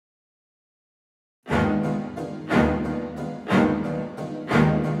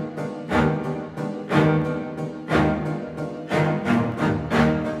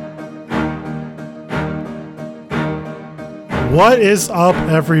What is up,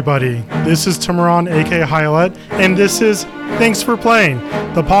 everybody? This is Timoran, aka Hyalet, and this is Thanks for Playing,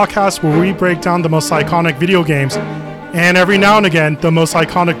 the podcast where we break down the most iconic video games, and every now and again, the most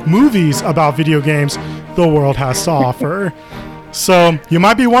iconic movies about video games the world has to offer. So, you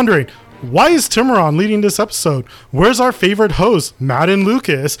might be wondering, why is Timoran leading this episode? Where's our favorite hosts, Matt and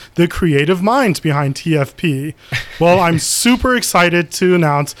Lucas, the creative minds behind TFP? Well, I'm super excited to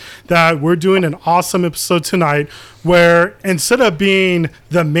announce that we're doing an awesome episode tonight where instead of being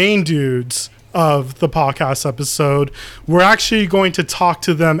the main dudes of the podcast episode, we're actually going to talk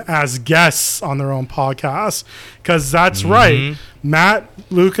to them as guests on their own podcast. Because that's right. Matt,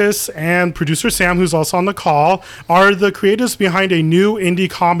 Lucas, and producer Sam, who's also on the call, are the creatives behind a new indie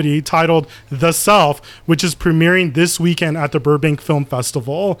comedy titled The Self, which is premiering this weekend at the Burbank Film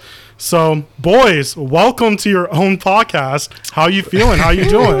Festival. So, boys, welcome to your own podcast. How you feeling? How you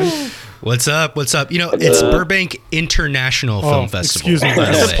doing? What's up? What's up? You know, it's Burbank International Film Festival. Excuse me.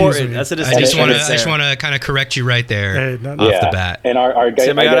 That's important. That's a distinction. I just want to kind of correct you right there off the bat. And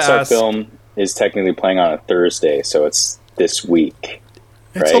our film is technically playing on a Thursday, so it's this week.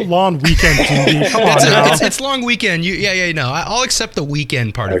 It's a long weekend, Judy. Come on now. It's long weekend. I'll accept the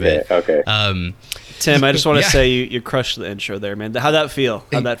weekend part of it. Okay. Tim, I just want to say you crushed the intro there, man. How'd that feel?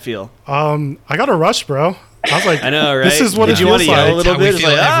 I got a rush, bro. I was like, I know, right? This is what Did you want to yell a little bit? We feel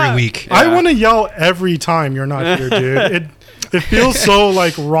every week. Yeah. I want to yell every time you're not here, dude. It feels so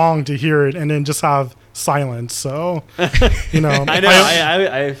like wrong to hear it and then just have silence. So, you know, I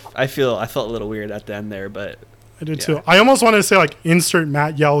know. I felt a little weird at the end there, but I did too. I almost wanted to say like insert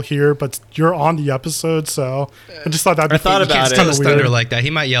Matt yell here, but you're on the episode, so I just thought that'd be kind of thunder like that. He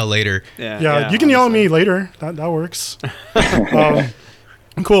might yell later. Yeah, you can yell at me later. That works.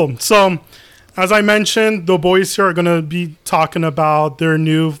 Cool. So, as I mentioned, the boys here are going to be talking about their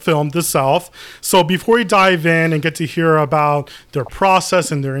new film, The Self. So before we dive in and get to hear about their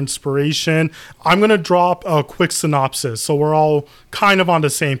process and their inspiration, I'm going to drop a quick synopsis so we're all kind of on the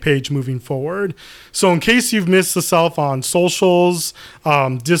same page moving forward. So in case you've missed The Self on socials,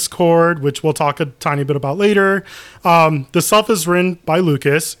 Discord, which we'll talk a tiny bit about later, The Self is written by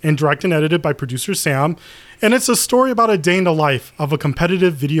Lucas and directed and edited by producer Sam. And it's a story about a day in the life of a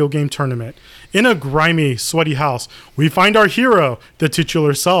competitive video game tournament. In a grimy, sweaty house, we find our hero, the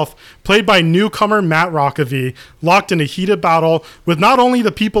titular Self, played by newcomer Matt Hrachovy, locked in a heated battle with not only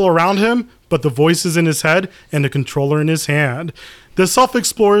the people around him, but the voices in his head and the controller in his hand. The Self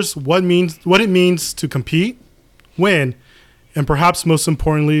explores what it means to compete, win, and perhaps most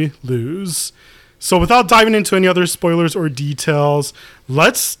importantly, lose. So without diving into any other spoilers or details,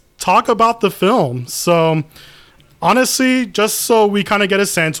 let's talk about the film. So honestly, just so we kind of get a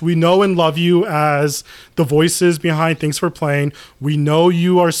sense, we know and love you as the voices behind Thanks for Playing. We know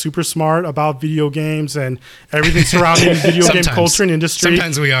you are super smart about video games and everything surrounding video game culture and industry.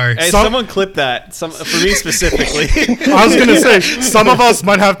 Sometimes we are. Hey, someone clip that. For me specifically. I was going to say, some of us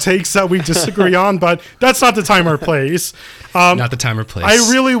might have takes that we disagree on, but that's not the time or place. Not the time or place.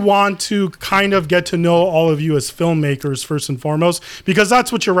 I really want to kind of get to know all of you as filmmakers first and foremost, because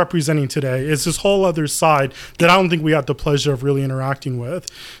that's what you're representing today. It's this whole other side that I don't think we had the pleasure of really interacting with.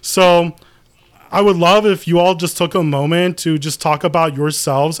 So I would love if you all just took a moment to just talk about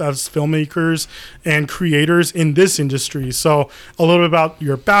yourselves as filmmakers and creators in this industry. So a little bit about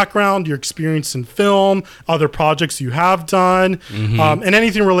your background, your experience in film, other projects you have done, and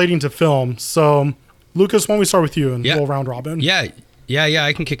anything relating to film. So Lucas, why don't we start with you and we'll round robin? Yeah,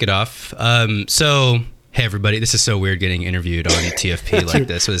 I can kick it off. So, hey everybody, this is so weird getting interviewed on TFP like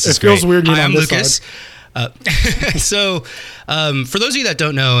this. So this is feels great. weird. Hi, I'm Lucas. So, for those of you that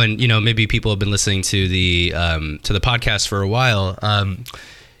don't know, and maybe people have been listening to the podcast for a while,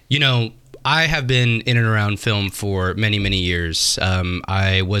 I have been in and around film for many, many years.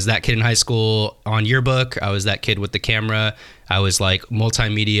 I was that kid in high school on yearbook. I was that kid with the camera. I was like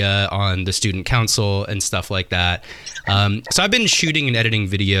multimedia on the student council and stuff like that. So I've been shooting and editing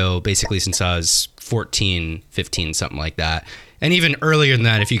video basically since I was 14, 15, something like that. And even earlier than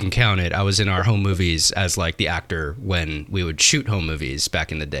that, if you can count it, I was in our home movies as like the actor when we would shoot home movies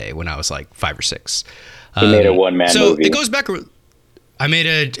back in the day when I was like 5 or 6. You made a one-man movie. So it goes back. I made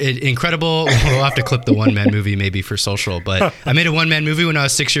an incredible, we'll have to clip the one-man movie maybe for social, but I made a one-man movie when I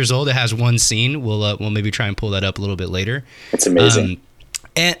was 6 years old. It has one scene. We'll maybe try and pull that up a little bit later. It's amazing.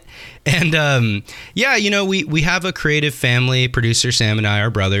 We have a creative family. Producer Sam and I are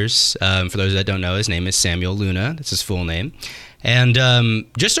brothers. For those that don't know, his name is Samuel Luna. That's his full name. And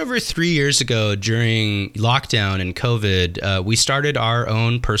just over 3 years ago, during lockdown and COVID, we started our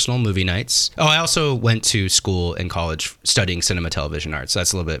own personal movie nights. Oh, I also went to school and college studying cinema, television arts.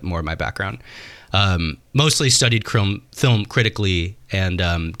 That's a little bit more of my background. Mostly studied film critically and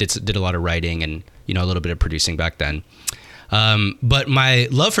did a lot of writing and, you know, a little bit of producing back then. But my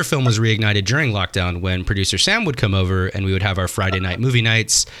love for film was reignited during lockdown when producer Sam would come over and we would have our Friday night movie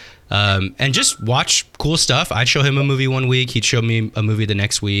nights and just watch cool stuff. I'd show him a movie one week. He'd show me a movie the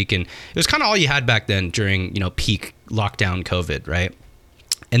next week. And it was kind of all you had back then during, you know, peak lockdown COVID, right?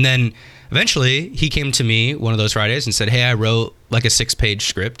 And then eventually he came to me one of those Fridays and said, hey, I wrote like a 6-page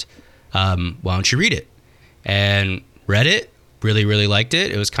script. Why don't you read it? And read it. Really, really liked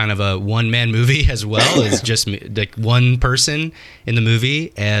it. It was kind of a one-man movie as well. It's just like one person in the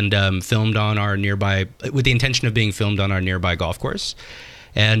movie and filmed on our nearby, with the intention of being filmed on our nearby golf course.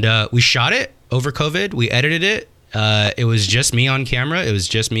 And we shot it over COVID. We edited it. It was just me on camera. It was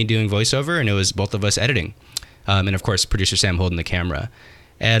just me doing voiceover, and it was both of us editing. And of course, producer Sam holding the camera.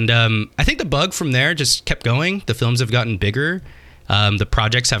 And I think the bug from there just kept going. The films have gotten bigger. The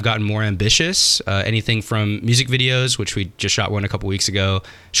projects have gotten more ambitious. Anything from music videos, which we just shot one a couple weeks ago,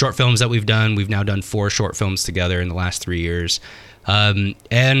 short films that we've done. We've now done 4 short films together in the last 3 years.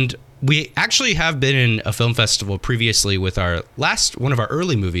 And we actually have been in a film festival previously with one of our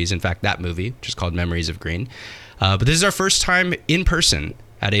early movies. In fact, that movie, which is called Memories of Green. But this is our first time in person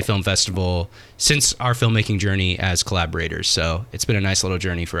at a film festival since our filmmaking journey as collaborators. So it's been a nice little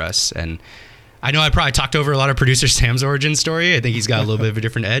journey for us. And I know I probably talked over a lot of producer Sam's origin story. I think he's got a little bit of a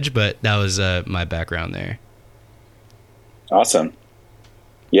different edge, but that was my background there. Awesome.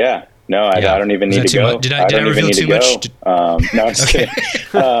 Yeah. No, I don't even need to go. Did I reveal too much? No, I'm just kidding.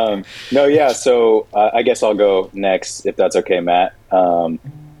 No, yeah. So I guess I'll go next if that's okay, Matt.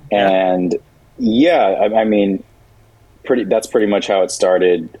 And yeah, I mean, that's pretty much how it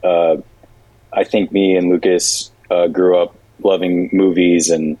started. I think me and Lucas grew up loving movies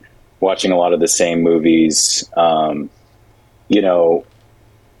and watching a lot of the same movies, you know,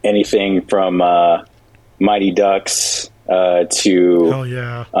 anything from Mighty Ducks to, Hell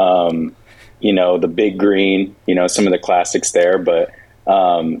yeah. You know, The Big Green, you know, some of the classics there. But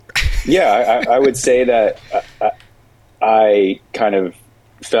yeah, I would say that I kind of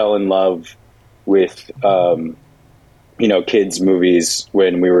fell in love with, you know, kids' movies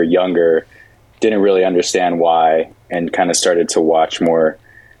when we were younger, didn't really understand why, and kind of started to watch more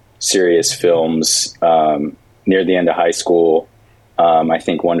serious films near the end of high school. I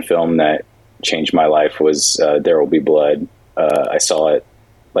think one film that changed my life was There Will Be Blood. I saw it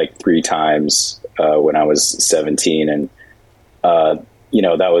like 3 times when I was 17, and you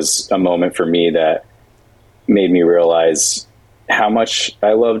know, that was a moment for me that made me realize how much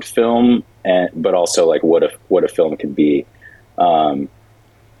I loved film, but also like what a film could be.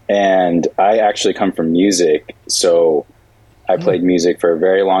 And I actually come from music, so I played music for a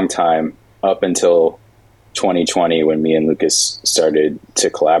very long time, up until 2020 when me and Lucas started to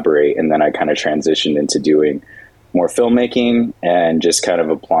collaborate. And then I kind of transitioned into doing more filmmaking and just kind of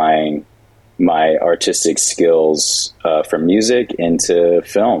applying my artistic skills from music into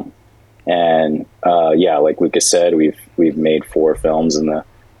film. And yeah, like Lucas said, we've made 4 films in the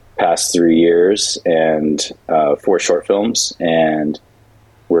past 3 years, and 4 short films. And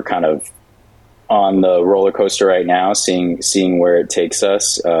we're kind of on the roller coaster right now, seeing where it takes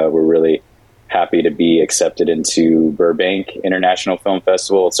us. We're really happy to be accepted into Burbank International Film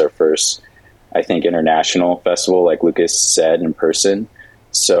Festival. It's our first, I think, international festival, like Lucas said, in person.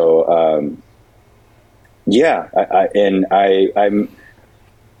 So yeah,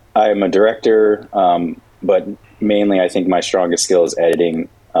 I'm a director, but mainly I think my strongest skill is editing.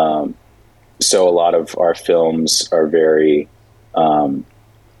 So a lot of our films are very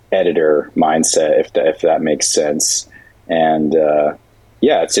editor mindset, if that makes sense. And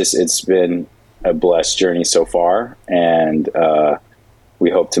yeah, it's been a blessed journey so far, and we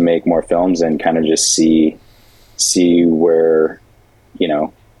hope to make more films and kind of just see where, you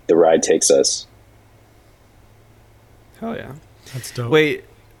know, the ride takes us. Oh yeah, That's dope. wait,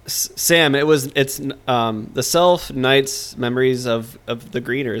 Sam, it's The Self, Nights, Memories of the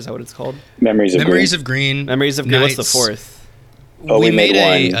Green, or is that what it's called? Memories of Green. Memories of Green. What's the Nights. 4th? Oh, we made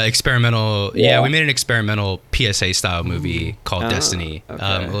a experimental. Yeah, we made an experimental PSA style movie called Destiny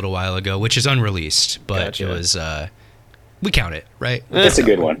okay. a little while ago, which is unreleased, but Gotcha. it was. We count it, right? It's a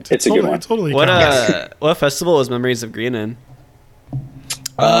good one. It's a good one. Totally. What counts. what festival was Memories of Green in?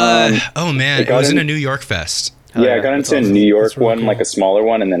 Oh man, it was in a New York fest. Hell Yeah, I got that's into a awesome. New York That's really one, cool. like a smaller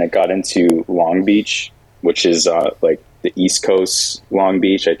one, and then it got into Long Beach, which is like the East Coast Long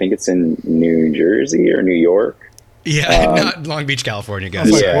Beach. I think it's in New Jersey or New York. Yeah, not Long Beach, California, I guys.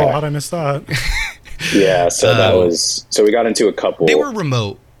 was like, Yeah. whoa, how'd I miss that? Yeah, so that was, so we got into a couple. They were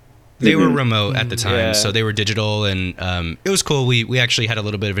remote. They were remote at the time, Yeah. so they were digital, and it was cool. We actually had a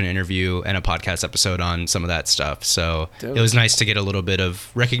little bit of an interview and a podcast episode on some of that stuff, so Dope. it was nice to get a little bit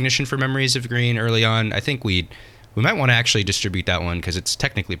of recognition for Memories of Green early on. I think we might want to actually distribute that one because it's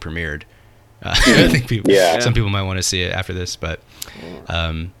technically premiered. I think some people might want to see it after this, but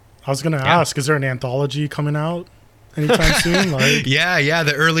I was going to ask, is there an anthology coming out anytime soon? Like,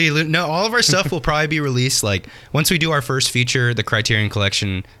 all of our stuff will probably be released like once we do our first feature. The Criterion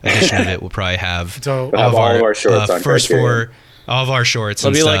Collection edition of it will probably have So- We'll have all of our shorts on first Criterion. all of our shorts It'll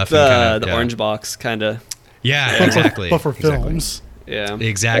and be stuff. like the orange box kind of. Yeah, exactly. but for Exactly. films. Yeah.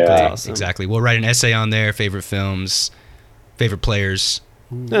 Exactly. Yeah. Awesome. Exactly. We'll write an essay on there, favorite films, favorite players,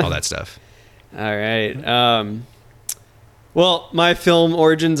 all that stuff. All right. Well, my film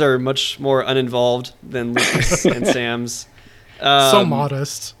origins are much more uninvolved than Lucas and Sam's. So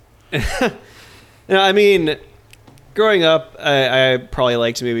modest. I mean, growing up, I probably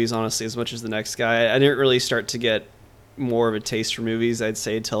liked movies, honestly, as much as the next guy. I didn't really start to get more of a taste for movies, I'd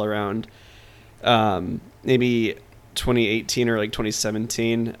say, till around maybe 2018 or like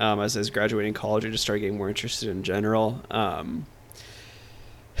 2017. As I was graduating college, I just started getting more interested in general.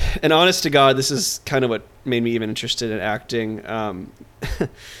 And honest to God, this is kind of what made me even interested in acting.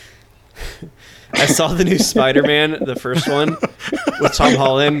 I saw the new Spider-Man, the first one, with Tom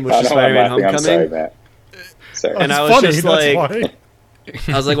Holland, which is Spider-Man Homecoming. I'm sorry, Matt. Sorry. And I was funny, just that's like,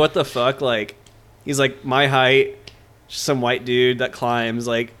 why. I was like, what the fuck? Like, he's like my height, just some white dude that climbs.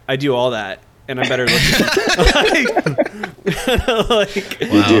 Like, I do all that, and I'm better looking.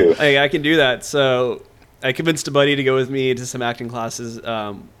 You do. Like, I can do that. So I convinced a buddy to go with me to some acting classes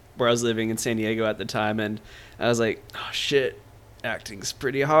where I was living in San Diego at the time, and I was like, oh shit, acting's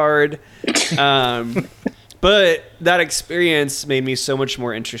pretty hard. But that experience made me so much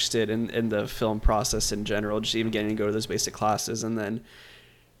more interested in the film process in general, just even getting to go to those basic classes. And then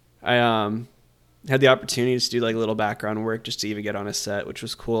I had the opportunity to do like a little background work just to even get on a set, which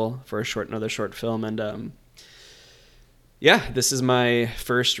was cool for another short film. And this is my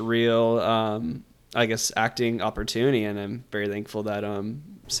first real I guess acting opportunity, and I'm very thankful that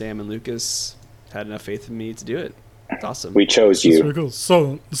Sam and Lucas had enough faith in me to do it. It's awesome. We chose That's you. really cool.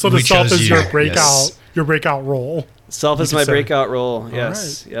 So the We Self chose is you, your breakout, yes. your breakout role. Self is you my could say. breakout role.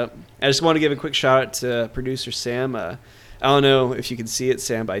 Yes. right. Yep. I just want to give a quick shout out to producer Sam. I don't know if you can see it,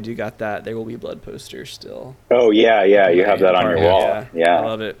 Sam, but I do got that There Will Be Blood poster still. Oh yeah, you have that on your wall. Yeah, I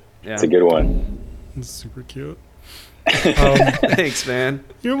love it. Yeah. it's a good one. It's super cute. Thanks, man.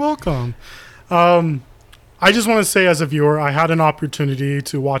 You're welcome. I just want to say, as a viewer, I had an opportunity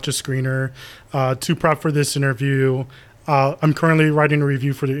to watch a screener to prep for this interview. I'm currently writing a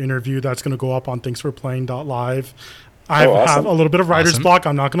review for the interview that's going to go up on thanksforplaying.live. I awesome. have a little bit of writer's Awesome. block.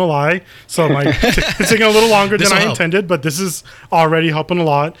 I'm not going to lie. So it's taking a little longer than This'll I help. intended, but this is already helping a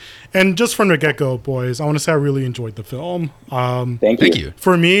lot. And just from the get-go, boys, I want to say I really enjoyed the film. Thank you.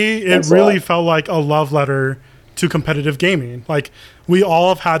 For me, it Thanks a really lot. felt like a love letter to competitive gaming. Like, we all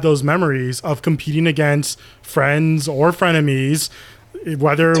have had those memories of competing against friends or frenemies,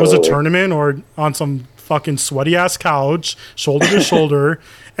 whether it was a Totally. tournament or on some fucking sweaty ass couch, shoulder to shoulder,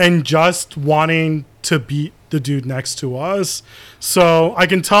 and just wanting to beat the dude next to us. So I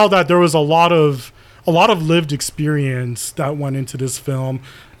can tell that there was a lot of lived experience that went into this film.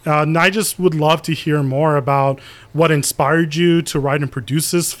 And I just would love to hear more about what inspired you to write and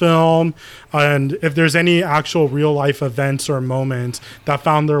produce this film, and if there's any actual real life events or moments that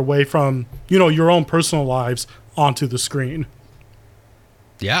found their way from, your own personal lives onto the screen.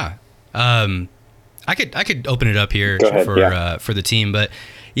 Yeah. I could open it up here Go ahead, for the team, but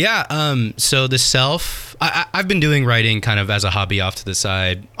so the Self, I've been doing writing kind of as a hobby off to the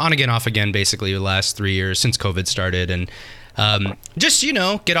side, on again, off again, basically the last 3 years since COVID started. And just,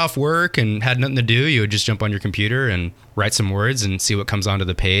 get off work and had nothing to do. You would just jump on your computer and write some words and see what comes onto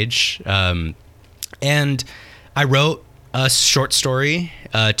the page. And I wrote a short story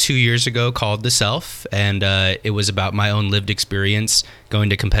 2 years ago called The Self, and it was about my own lived experience going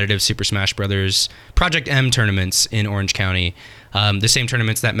to competitive Super Smash Brothers Project M tournaments in Orange County, the same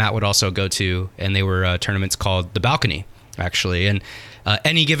tournaments that Matt would also go to, and they were tournaments called The Balcony, actually. And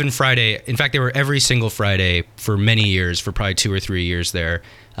any given Friday, in fact, they were every single Friday for many years, for probably 2 or 3 years there.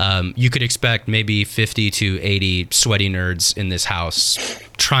 You could expect maybe 50 to 80 sweaty nerds in this house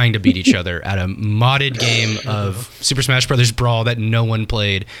trying to beat each other at a modded game of Super Smash Brothers Brawl that no one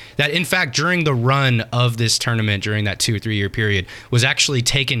played. That, in fact, during the run of this tournament, during that 2 or 3 year period, was actually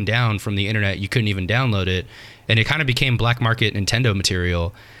taken down from the internet. You couldn't even download it. And it kind of became black market Nintendo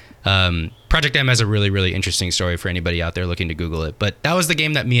material. Project M has a really, really interesting story for anybody out there looking to Google it. But that was the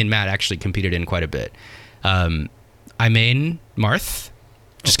game that me and Matt actually competed in quite a bit. I main Marth,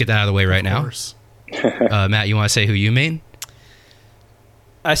 just get that out of the way right now. Matt, you want to say who you mean?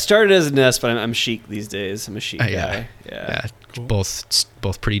 I started as a Ness, but I'm Sheik these days. I'm a Sheik guy. Yeah. Cool.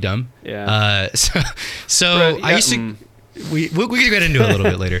 Both pretty dumb. Yeah. So I used to. We can get into it a little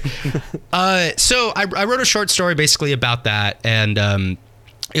bit later. So I wrote a short story basically about that, and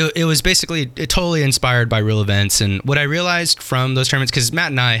it was basically totally inspired by real events. And what I realized from those tournaments, because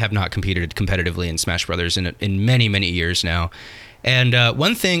Matt and I have not competed competitively in Smash Brothers in many years now. And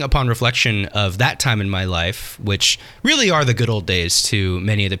one thing upon reflection of that time in my life, which really are the good old days to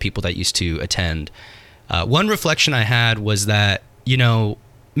many of the people that used to attend, one reflection I had was that,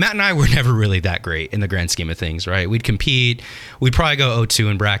 Matt and I were never really that great in the grand scheme of things, right? We'd compete. We'd probably go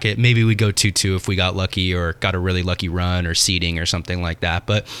 0-2 in bracket. Maybe we'd go 2-2 if we got lucky or got a really lucky run or seeding or something like that.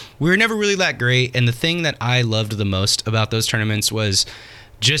 But we were never really that great. And the thing that I loved the most about those tournaments was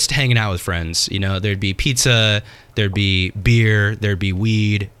just hanging out with friends. There'd be pizza, there'd be beer, there'd be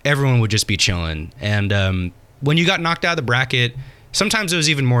weed. Everyone would just be chilling. And when you got knocked out of the bracket, sometimes it was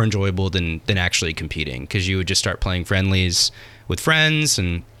even more enjoyable than actually competing, because you would just start playing friendlies with friends,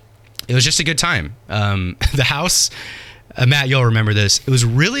 and it was just a good time. The house, Matt, you'll remember this. It was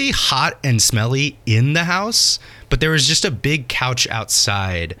really hot and smelly in the house, but there was just a big couch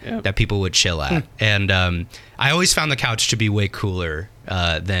outside that people would chill at. And I always found the couch to be way cooler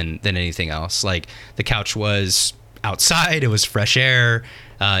than anything else. Like, the couch was outside, it was fresh air,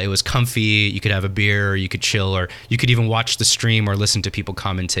 it was comfy, you could have a beer, or you could chill, or you could even watch the stream or listen to people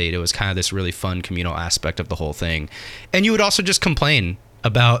commentate. It was kind of this really fun communal aspect of the whole thing. And you would also just complain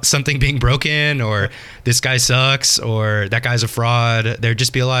about something being broken, or this guy sucks, or that guy's a fraud. There'd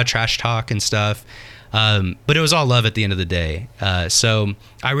just be a lot of trash talk and stuff. But it was all love at the end of the day. So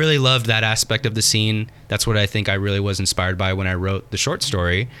I really loved that aspect of the scene. That's what I think I really was inspired by when I wrote the short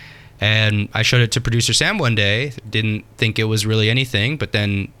story. And I showed it to producer Sam one day. Didn't think it was really anything, but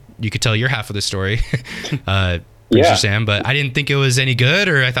then you could tell your half of the story, producer Sam. But I didn't think it was any good,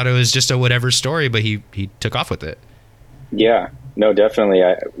 or I thought it was just a whatever story. But he took off with it. Yeah, no, definitely.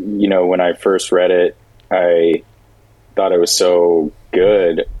 When I first read it, I thought it was so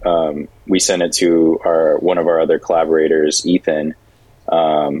good. We sent it to one of our other collaborators, Ethan.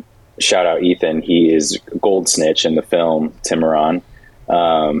 Shout out Ethan. He is Gold Snitch in the film Timuron.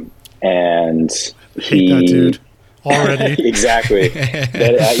 And hate that dude already. Exactly.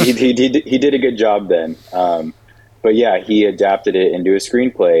 He did a good job then. But yeah, he adapted it into a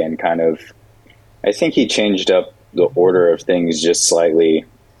screenplay, and kind of, I think he changed up the order of things just slightly,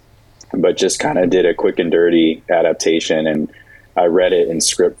 but just kind of did a quick and dirty adaptation. And I read it in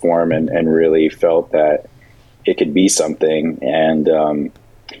script form and really felt that it could be something. And,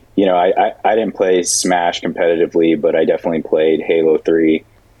 I didn't play Smash competitively, but I definitely played Halo 3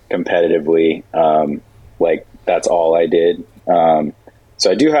 competitively. That's all I did. So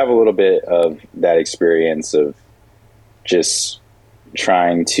I do have a little bit of that experience of just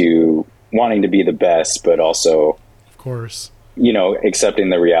wanting to be the best, but also, of course, accepting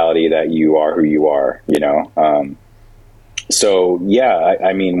the reality that you are who you are, So yeah,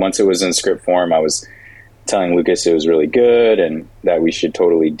 I mean, once it was in script form, I was telling Lucas it was really good and that we should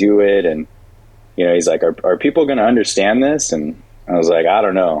totally do it. And, he's like, are people going to understand this? And I was like, I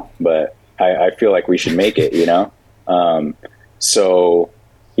don't know, but I feel like we should make it, So,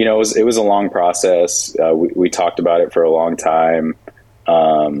 it was a long process. We talked about it for a long time.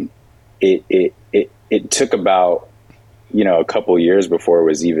 It took about, a couple years before it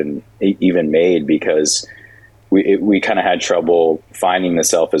was even made, because we kind of had trouble finding the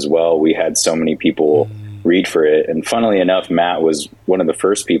self as well. We had so many people read for it. And funnily enough, Matt was one of the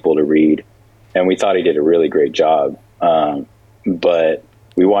first people to read, and we thought he did a really great job. But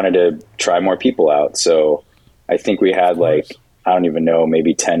we wanted to try more people out. So I think we had I don't even know,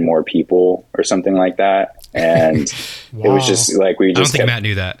 maybe 10 more people or something like that. And wow. It was just like, I don't think Matt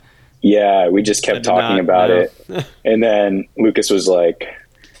knew that. Yeah. We just kept talking about it. And then Lucas was like,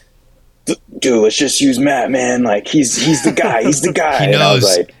 dude, let's just use Matt, man. Like, he's the guy. He's the guy. He knows. And I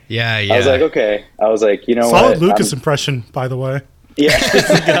was like, yeah. I was like, okay. I was like, Solid Lucas impression, by the way. Yeah.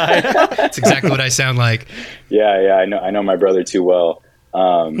 That's exactly what I sound like. Yeah. I know my brother too well.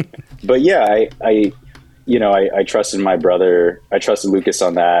 But yeah, I trusted my brother. I trusted Lucas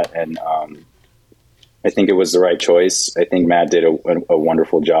on that. And, I think it was the right choice. I think Matt did a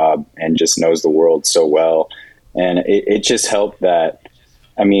wonderful job and just knows the world so well. And it just helped that,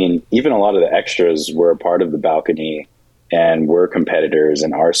 I mean, even a lot of the extras were a part of the balcony and were competitors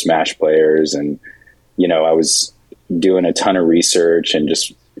and are Smash players. And, I was doing a ton of research and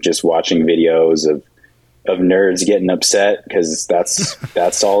just watching videos of, nerds getting upset because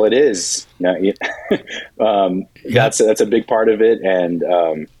that's all it is. That's a big part of it,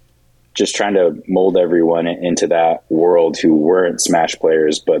 and just trying to mold everyone into that world who weren't Smash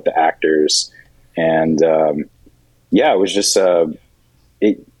players but the actors. And it was just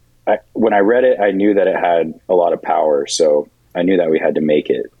when I read it, I knew that it had a lot of power, so I knew that we had to make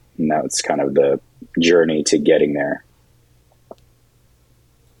it, and that's kind of the journey to getting there.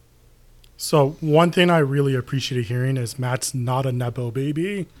 So one thing I really appreciated hearing is Matt's not a Nebo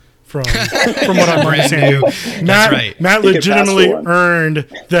baby. From what I'm understanding, Matt legitimately earned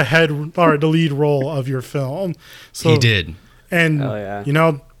the lead role of your film. So he did, and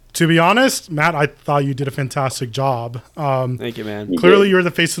to be honest, Matt, I thought you did a fantastic job. Thank you, man. Clearly, you're the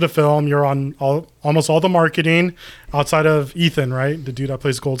face of the film. You're on almost all the marketing outside of Ethan, right? The dude that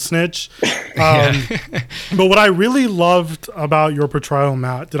plays Gold Snitch. But what I really loved about your portrayal,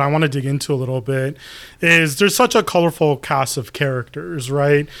 Matt, that I want to dig into a little bit, is there's such a colorful cast of characters,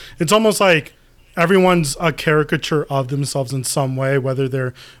 right? It's almost like everyone's a caricature of themselves in some way, whether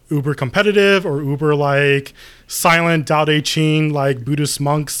they're uber competitive or uber like silent, Dao De Ching, like Buddhist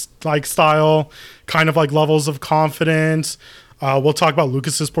monks like style, kind of like levels of confidence. We'll talk about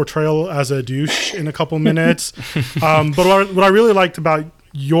Lucas's portrayal as a douche in a couple minutes. But what I really liked about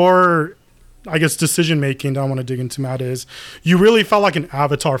your, I guess, decision making that I want to dig into, Matt, is you really felt like an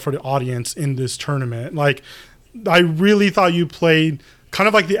avatar for the audience in this tournament. Like, I really thought you played kind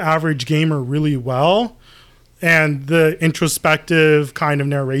of like the average gamer really well, and the introspective kind of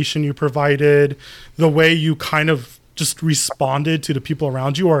narration you provided, the way you kind of just responded to the people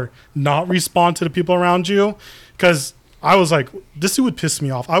around you or not respond to the people around you, because I was like, this dude would piss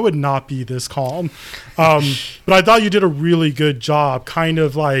me off. I would not be this calm. But I thought you did a really good job kind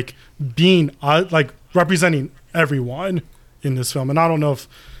of like being like representing everyone in this film. And I don't know if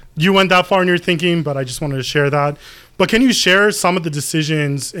you went that far in your thinking, but I just wanted to share that. But can you share some of the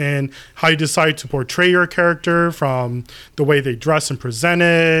decisions and how you decide to portray your character, from the way they dress and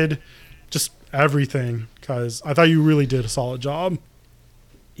presented, just everything? Because I thought you really did a solid job.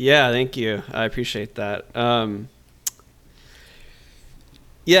 Yeah, thank you. I appreciate that.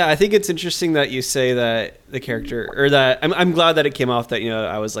 Yeah, I think it's interesting that you say that the character, or that I'm glad that it came off that,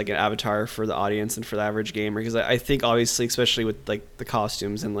 I was like an avatar for the audience and for the average gamer, because I think obviously, especially with like the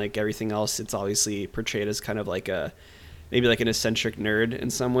costumes and like everything else, it's obviously portrayed as kind of like maybe like an eccentric nerd in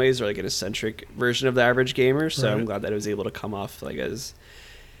some ways, or like an eccentric version of the average gamer. So right. I'm glad that it was able to come off like as,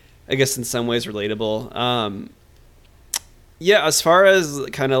 I guess, in some ways relatable. Yeah, as far as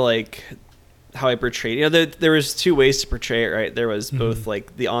kind of like how I portrayed, there was two ways to portray it, right? There was both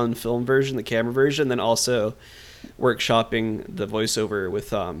like the on film version, the camera version, then also workshopping the voiceover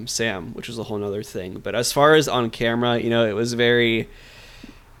with Sam, which was a whole nother thing. But as far as on camera, it was very,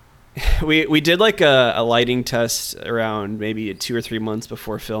 we did like a lighting test around maybe 2 or 3 months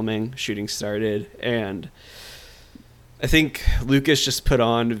before shooting started, and I think Lucas just put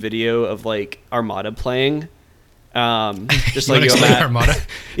on a video of like Armada playing. Just like Armada.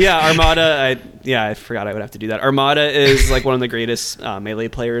 Yeah, Armada. I forgot I would have to do that. Armada is like one of the greatest melee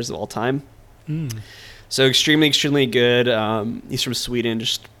players of all time. So extremely good. He's from Sweden,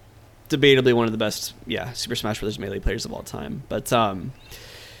 just debatably one of the best, Super Smash Bros. Melee players of all time. But so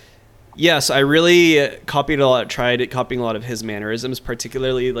I really tried copying a lot of his mannerisms,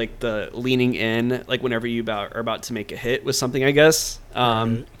 particularly like the leaning in, like whenever you are about to make a hit with something, I guess.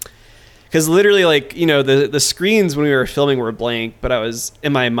 Because literally, like, the screens when we were filming were blank, but I was,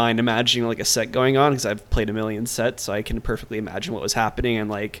 in my mind, imagining, like, a set going on, because I've played a million sets, so I can perfectly imagine what was happening, and,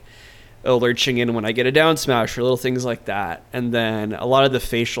 like, lurching in when I get a down smash, or little things like that. And then a lot of the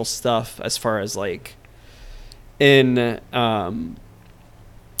facial stuff, as far as, like, in the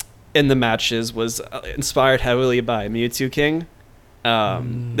matches, was inspired heavily by Mewtwo King.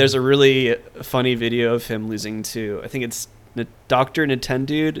 There's a really funny video of him losing to, I think it's Dr.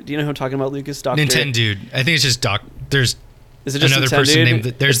 Nintendude. Do you know who I'm talking about, Lucas? Nintendude. I think it's just There's Is it just another person named.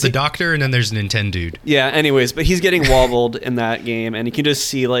 There's the Doctor, and then there's Nintendude. Yeah. Anyways, but he's getting wobbled in that game, and you can just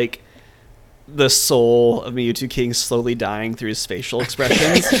see like the soul of Mewtwo King slowly dying through his facial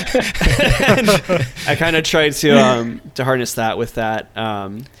expressions. And I kind of tried to harness that with that.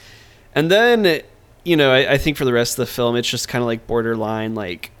 And then I think for the rest of the film, it's just kind of like borderline,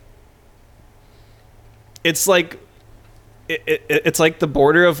 like it's like. It's like the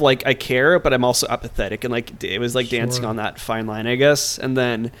border of like I care, but I'm also apathetic, and like it was like dancing on that fine line, I guess. And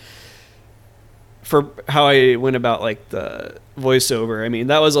then for how I went about like the voiceover, I mean,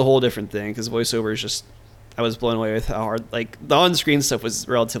 that was a whole different thing, because voiceover is just, I was blown away with how hard, like the on-screen stuff was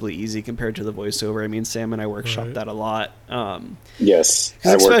relatively easy compared to the voiceover. I mean, Sam and I workshopped that a lot. Yes,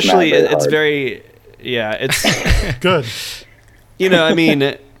 especially it's very, Yeah, it's Good. I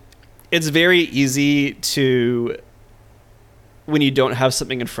mean, it's very easy to, when you don't have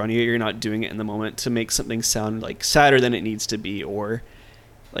something in front of you, you're not doing it in the moment, to make something sound like sadder than it needs to be, or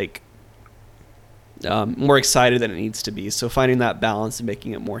like more excited than it needs to be. So finding that balance and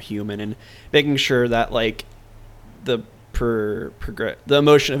making it more human, and making sure that like the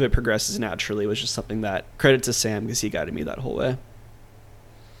emotion of it progresses naturally, was just something that, credit to Sam, because he guided me that whole way.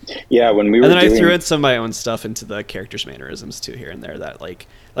 Yeah, when we were and then doing... I threw in some of my own stuff into the characters' mannerisms too, here and there, that like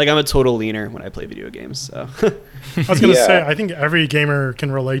I'm a total leaner when I play video games. So I was gonna say, I think every gamer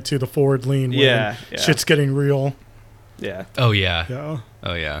can relate to the forward lean when shit's getting real. Yeah. Oh yeah. Yeah.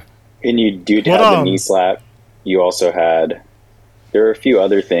 Oh yeah. And you do have the knee slap. You also had... There were a few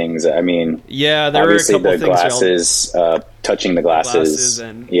other things. I mean, there were a couple the things. Glasses, touching the glasses,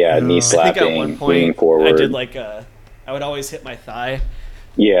 and knee slapping, I think at one point, leaning forward. I did I would always hit my thigh.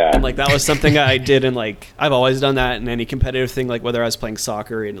 Yeah, and like that was something I did, and like I've always done that in any competitive thing. Like whether I was playing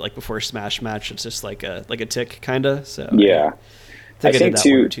soccer and like before a Smash match, it's just like a tick kind of. So yeah, I think I did that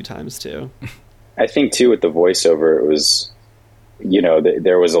 1 or 2 times too. I think too with the voiceover, it was,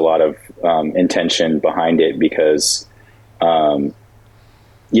 there was a lot of intention behind it, because.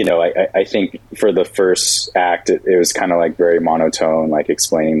 I think for the first act, it was kind of like very monotone, like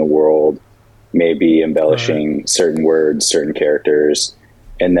explaining the world, maybe embellishing certain words, certain characters.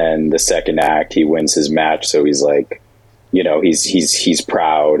 And then the second act, he wins his match. So he's like, he's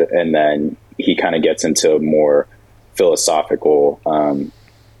proud. And then he kind of gets into more philosophical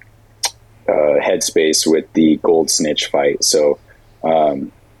headspace with the gold snitch fight. So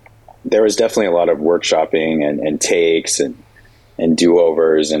there was definitely a lot of workshopping and takes and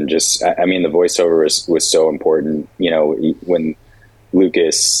do-overs, and just, I mean, the voiceover was so important. When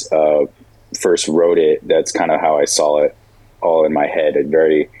Lucas first wrote it, that's kind of how I saw it all in my head, a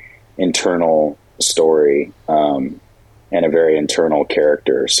very internal story and a very internal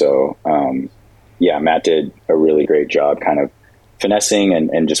character. So, Matt did a really great job kind of finessing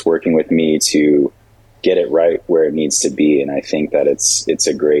and just working with me to get it right where it needs to be. And I think that it's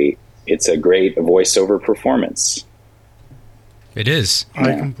a great voiceover performance. It is.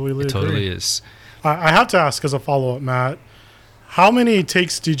 I completely agree. It totally is. I have to ask as a follow-up, Matt, how many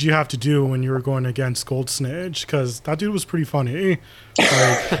takes did you have to do when you were going against Gold Snitch? Because that dude was pretty funny.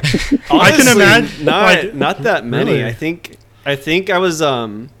 Honestly, I can imagine. Not that many. Really? I think I was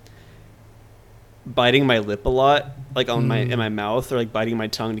biting my lip a lot, like in my mouth, or like biting my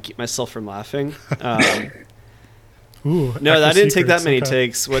tongue to keep myself from laughing. Ooh, no, that didn't take that many okay.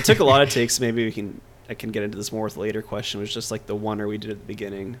 takes. Well, it took a lot of takes. Maybe I can get into this more with a later question. It was just like the one we did at the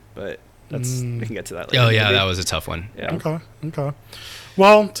beginning, but we can get to that later. Oh yeah, maybe. that was a tough one. Yeah. Okay.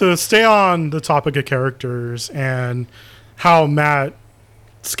 Well, to stay on the topic of characters and how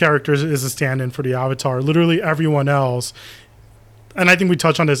Matt's character is a stand-in for the Avatar, literally everyone else, and I think we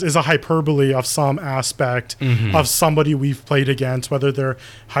touched on this, is a hyperbole of some aspect of somebody we've played against, whether they're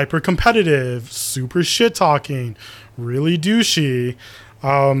hyper competitive, super shit talking, really douchey.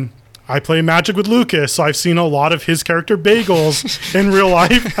 I play Magic with Lucas, so I've seen a lot of his character Bagels in real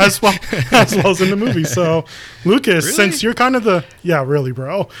life as well as in the movie. So, Lucas, since you're kind of really,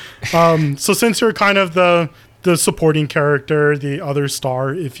 bro. So since you're kind of the supporting character, the other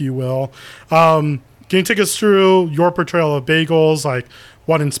star, if you will, can you take us through your portrayal of Bagels? Like,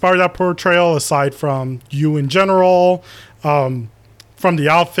 what inspired that portrayal, aside from you in general, from the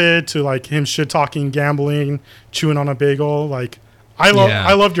outfit to like him shit talking, gambling, chewing on a bagel, like.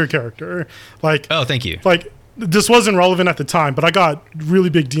 I loved your character. Like, oh, thank you. Like, this wasn't relevant at the time, but I got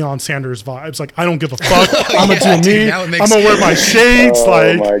really big Deion Sanders vibes. Like, I don't give a fuck. I'm gonna do me. I'm gonna wear my shades.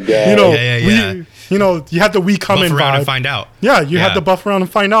 Oh my God. You had the we coming buff around vibe. And find out. Yeah, you had the buff around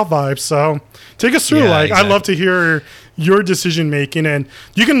and find out vibe. So take us through. Exactly. I'd love to hear your decision making, and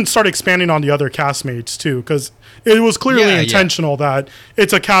you can start expanding on the other castmates too, because it was clearly intentional that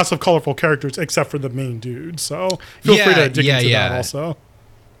it's a cast of colorful characters except for the main dude. So feel free to dig into that also.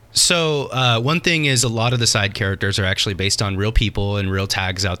 So one thing is a lot of the side characters are actually based on real people and real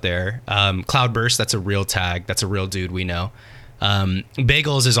tags out there. Cloudburst, that's a real tag. That's a real dude we know.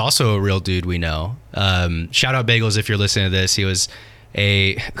 Bagels is also a real dude we know. Shout out Bagels if you're listening to this. He was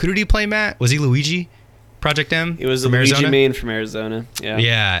who did he play, Matt? Was he Luigi? Project M? He was the Luigi main from Arizona. Yeah.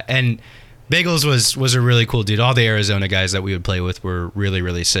 Yeah, and Bagels was a really cool dude. All the Arizona guys that we would play with were really,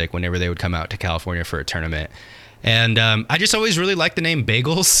 really sick whenever they would come out to California for a tournament. And I just always really liked the name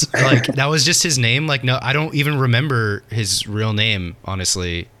Bagels. Like, that was just his name. Like, no, I don't even remember his real name,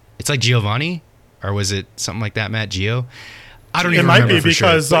 honestly. It's like Giovanni? Or was it something like that, Matt? Gio? I don't even remember. It might be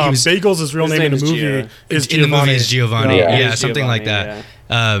because Bagels' real name in the movie is Giovanni. In the movie is Giovanni. Yeah, something like that.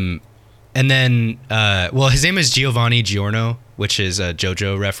 Yeah. And then, well, his name is Giovanni Giorno, which is a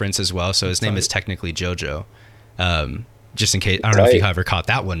JoJo reference as well. So his name is technically JoJo. Just in case, I don't know if you ever caught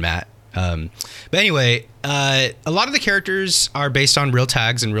that one, Matt. But anyway, a lot of the characters are based on real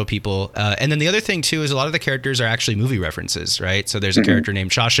tags and real people. And then the other thing too is a lot of the characters are actually movie references, right? So there's a character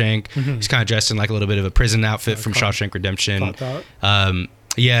named Shawshank. He's kind of dressed in like a little bit of a prison outfit from Shawshank Redemption.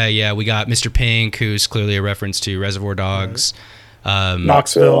 Yeah. We got Mr. Pink, who's clearly a reference to Reservoir Dogs.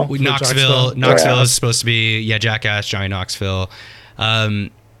 Knoxville. Knoxville is supposed to be, Jackass, Johnny Knoxville.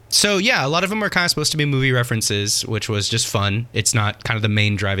 So yeah, a lot of them are kind of supposed to be movie references, which was just fun. It's not kind of the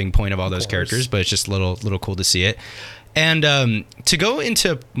main driving point of all those characters, but it's just a little cool to see it. And to go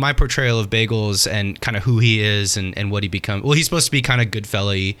into my portrayal of Bagels and kind of who he is and what he becomes. Well, he's supposed to be kind of good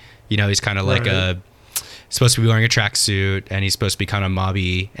fella-y. You know, he's kind of like supposed to be wearing a tracksuit, and he's supposed to be kind of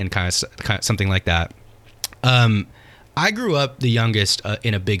mobby and kind of something like that. I grew up the youngest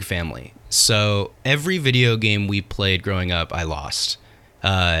in a big family. So every video game we played growing up, I lost.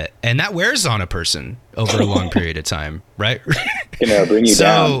 And that wears on a person over a long period of time, right? Bring you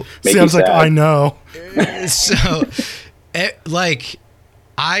down. Sounds like I know. So,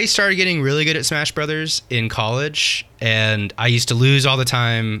 I started getting really good at Smash Brothers in college, and I used to lose all the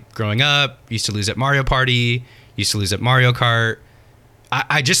time growing up. Used to lose at Mario Party. Used to lose at Mario Kart.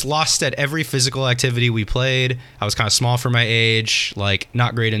 I just lost at every physical activity we played. I was kind of small for my age, like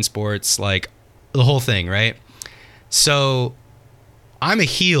not great in sports, like the whole thing, right? So I'm a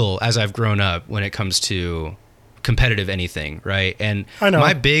heel as I've grown up when it comes to competitive anything, right? And I know.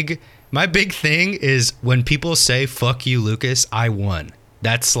 my big thing is when people say "fuck you, Lucas," I won.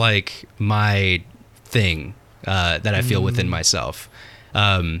 That's like my thing that I feel within myself.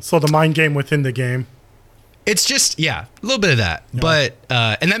 So the mind game within the game. It's just, a little bit of that. Yeah. But,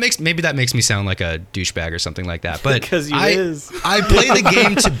 and that makes me sound like a douchebag or something like that. But because I play the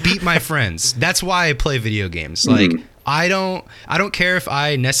game to beat my friends. That's why I play video games. Like, I don't care if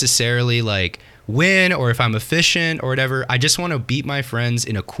I necessarily like win or if I'm efficient or whatever. I just want to beat my friends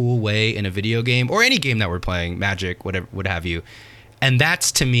in a cool way in a video game or any game that we're playing, Magic, whatever, what have you. And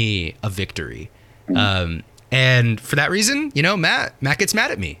that's to me a victory. And for that reason, Matt gets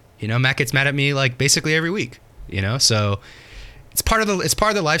mad at me. Matt gets mad at me like basically every week, so it's part of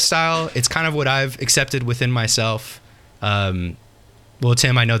the lifestyle. It's kind of what I've accepted within myself. Well,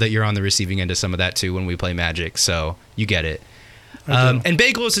 Tim, I know that you're on the receiving end of some of that too when we play Magic, so you get it. And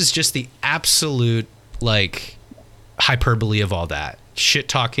Bagels is just the absolute like hyperbole of all that. Shit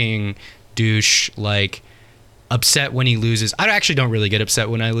talking, douche, like upset when he loses. I actually don't really get upset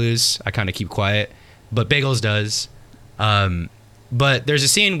when I lose. I kind of keep quiet, but Bagels does. But there's a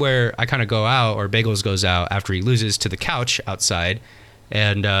scene where I kind of go out, or Bagels goes out after he loses to the couch outside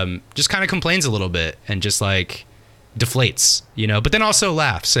and just kind of complains a little bit and just like deflates, but then also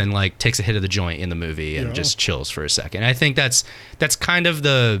laughs and like takes a hit of the joint in the movie and just chills for a second. I think that's kind of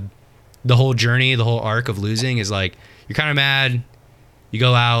the whole journey, the whole arc of losing is like you're kind of mad, you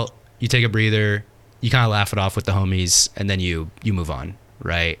go out, you take a breather, you kind of laugh it off with the homies, and then you move on,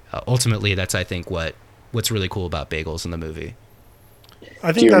 right? Ultimately, that's I think what's really cool about Bagels in the movie.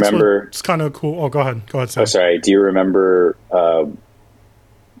 I think that's what's kind of cool. Oh, go ahead, Sam. Oh, sorry. Do you remember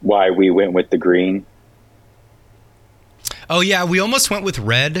why we went with the green? Oh, yeah. We almost went with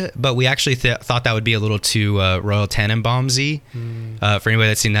red, but we actually thought that would be a little too Royal Tannenbaums-y for anybody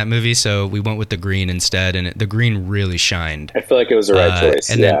that's seen that movie. So we went with the green instead, and the green really shined. I feel like it was the right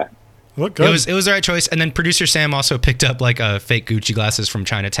choice. And yeah. Look good. It was the right choice. And then producer Sam also picked up like a fake Gucci glasses from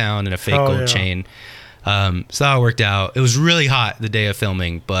Chinatown and a fake gold chain. So that all worked out. It was really hot the day of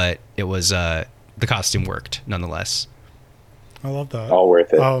filming, but it was the costume worked nonetheless. I love that. All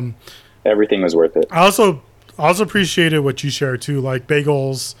worth it. Everything was worth it. I also appreciated what you shared too. Like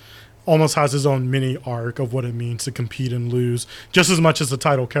Bagels almost has his own mini arc of what it means to compete and lose, just as much as the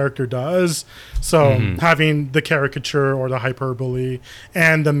title character does. So having the caricature or the hyperbole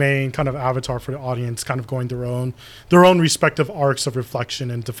and the main kind of avatar for the audience kind of going their own respective arcs of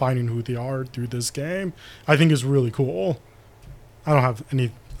reflection and defining who they are through this game, I think is really cool. I don't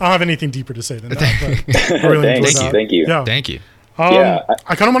have anything deeper to say than that. But I really enjoyed that. Thank you. Yeah. Thank you. I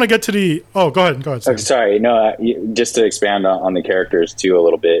kind of want to get to the. Oh, go ahead. Sam. Sorry, no. Just to expand on the characters too a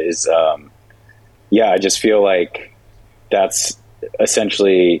little bit is, I just feel like that's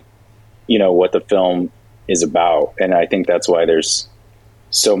essentially, what the film is about, and I think that's why there's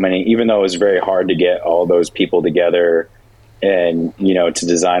so many. Even though it was very hard to get all those people together, and to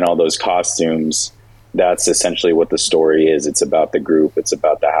design all those costumes, that's essentially what the story is. It's about the group. It's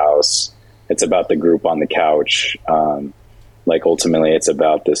about the house. It's about the group on the couch. Like ultimately it's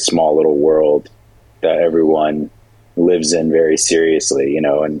about this small little world that everyone lives in very seriously,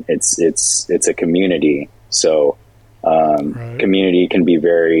 and it's a community. So community can be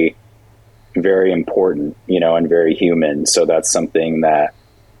very, very important, and very human. So that's something that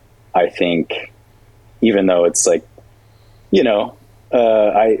I think, even though it's like,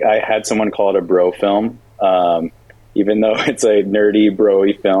 I had someone call it a bro film. Even though it's a nerdy,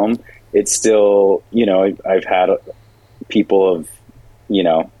 bro-y film, it's still, I've had people of,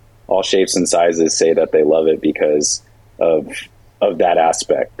 all shapes and sizes say that they love it because of that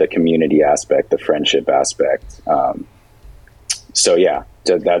aspect, the community aspect, the friendship aspect. So yeah,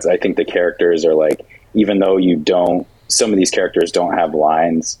 I think the characters are like, even though some of these characters don't have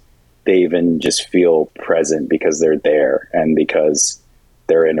lines, they even just feel present because they're there and because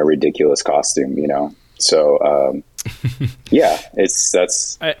they're in a ridiculous costume, So, yeah,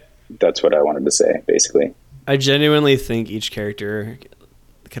 that's what I wanted to say, basically. I genuinely think each character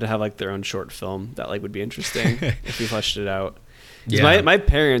could have like their own short film that like would be interesting if we fleshed it out. Yeah. My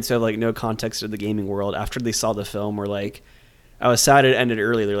parents who have like no context of the gaming world, after they saw the film, were like, I was sad it ended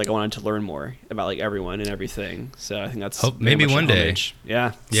early. They're like, I wanted to learn more about like everyone and everything. So I think that's maybe one day.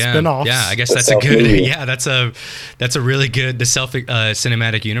 Yeah. Spin-offs. Yeah. I guess that's a good. Yeah, that's a really good self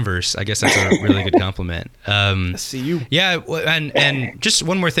cinematic universe. I guess that's a really good compliment. See you. Yeah, and just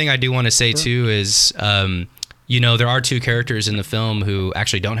one more thing I do want to say too is, there are two characters in the film who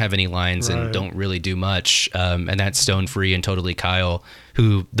actually don't have any lines and don't really do much, and that's Stone Free and Totally Kyle,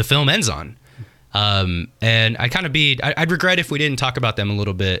 who the film ends on. And I'd regret if we didn't talk about them a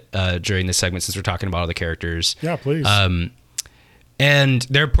little bit during this segment, since we're talking about all the characters. Yeah, please. And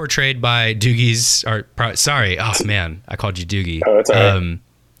they're portrayed by Doogie's. Oh man, I called you Doogie. Oh, that's all right.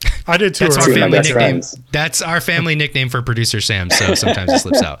 I did too. That's our family nickname. That's our family nickname for producer Sam. So sometimes it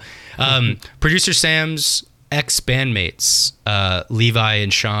slips out. Producer Sam's ex-bandmates, Levi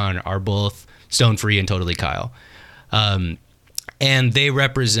and Sean, are both Stone Free and Totally Kyle. And they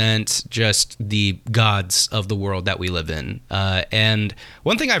represent just the gods of the world that we live in. And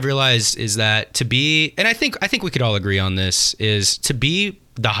one thing I've realized is that to be, and I think we could all agree on this, is to be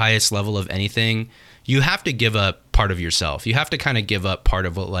the highest level of anything, you have to give up part of yourself. You have to kind of give up part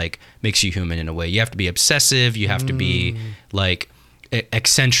of what like makes you human in a way. You have to be obsessive. You have to be like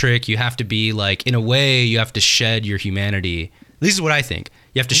eccentric. You have to be like, in a way, you have to shed your humanity. This is what I think.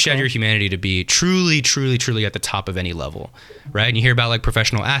 You have to shed your humanity to be truly, truly, truly at the top of any level, right? And you hear about like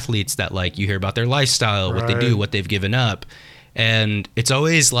professional athletes that like, you hear about their lifestyle, what they do, what they've given up. And it's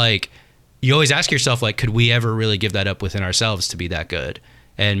always like, you always ask yourself, like, could we ever really give that up within ourselves to be that good?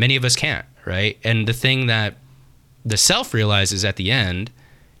 And many of us can't, right? And the thing that the self realizes at the end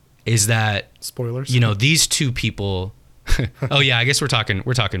is that, spoilers, these two people, oh yeah, I guess we're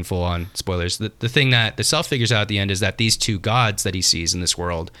talking full on spoilers. The thing that the self figures out at the end is that these two gods that he sees in this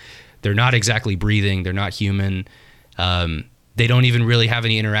world, they're not exactly breathing. They're not human. They don't even really have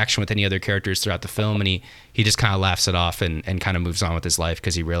any interaction with any other characters throughout the film. And he just kind of laughs it off and kind of moves on with his life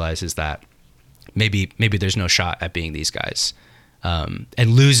because he realizes that maybe there's no shot at being these guys. And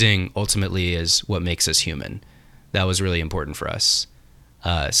losing ultimately is what makes us human. That was really important for us.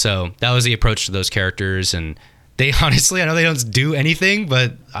 So that was the approach to those characters. And they honestly, I know they don't do anything,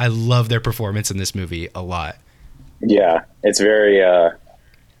 but I love their performance in this movie a lot. Yeah, it's very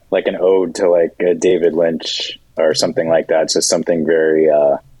like an ode to like David Lynch or something like that. It's just something very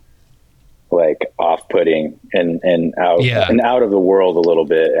like off-putting and out of the world a little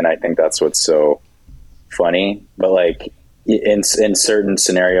bit. And I think that's what's so funny. But like in certain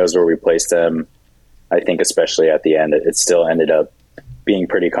scenarios where we placed them, I think especially at the end, it still ended up being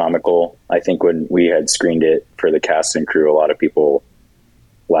pretty comical. I think when we had screened it for the cast and crew, a lot of people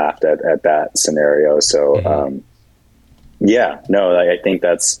laughed at that scenario. So, I think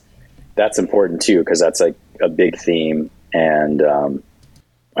that's important too, because that's like a big theme. And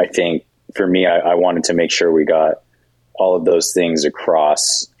I think for me, I wanted to make sure we got all of those things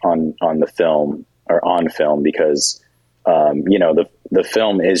across on the film or on film, because the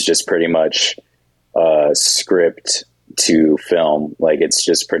film is just pretty much script to film. Like it's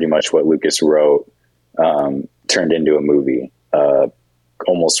just pretty much what Lucas wrote turned into a movie,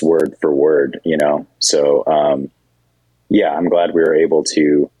 almost word for word, so I'm glad we were able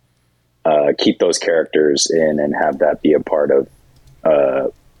to keep those characters in and have that be a part of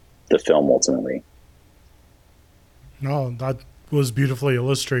the film ultimately. No, that was beautifully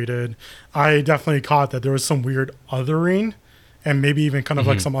illustrated. I definitely caught that there was some weird othering and maybe even kind of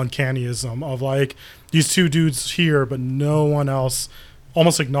like some uncannyism of like these two dudes here, but no one else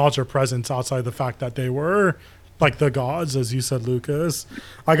almost acknowledged their presence outside the fact that they were like the gods, as you said, Lucas.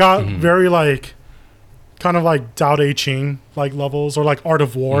 I got very like kind of like Dao De Ching like levels or like Art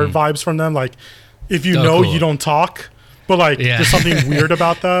of War vibes from them. Like if you Oh, know cool. you don't talk, but like Yeah. there's something weird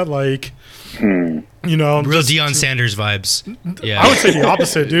about that. Like, you know, Real Deion Sanders vibes. Yeah. I would say the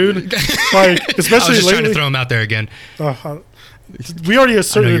opposite, dude. Like, I especially was just trying to lately, throw him out there again. we already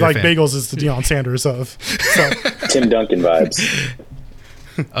asserted you're a like fan. bagels is the Deion Sanders of. So, Tim Duncan vibes.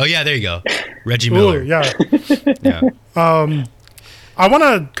 Oh yeah, there you go. Reggie ooh, Miller. yeah. Yeah. I want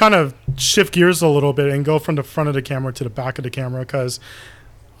to kind of shift gears a little bit and go from the front of the camera to the back of the camera because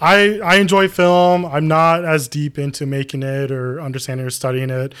I enjoy film. I'm not as deep into making it or understanding or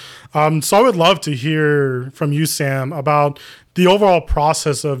studying it. So I would love to hear from you, Sam, about the overall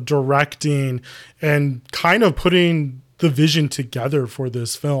process of directing and kind of putting the vision together for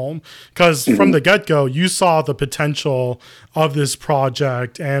this film. Because from the get-go, you saw the potential of this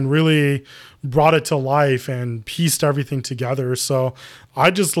project and really brought it to life and pieced everything together. So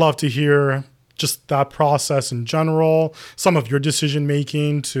I'd just love to hear just that process in general, some of your decision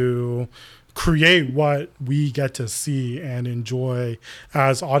making to create what we get to see and enjoy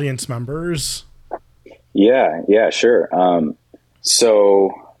as audience members. Yeah, sure.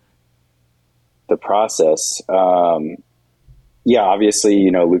 So the process, obviously, you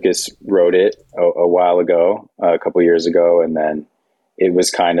know, Lucas wrote it a while ago, a couple years ago, and then it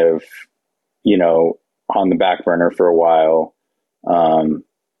was kind of, you know, on the back burner for a while.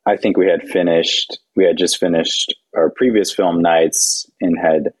 I think we had just finished our previous film Nights and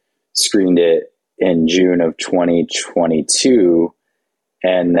had screened it in June of 2022.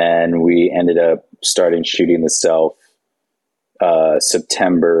 And then we ended up starting shooting The Self,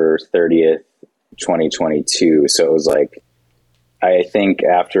 September 30th, 2022. So it was like, I think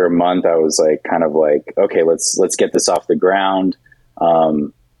after a month I was like, kind of like, okay, let's get this off the ground.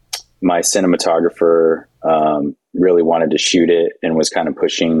 My cinematographer, really wanted to shoot it and was kind of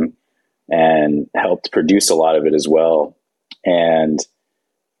pushing and helped produce a lot of it as well. And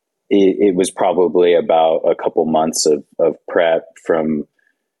it was probably about a couple months of prep from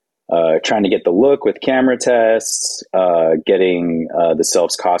trying to get the look with camera tests, getting the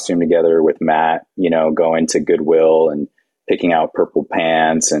Self's costume together with Matt, you know, going to Goodwill and picking out purple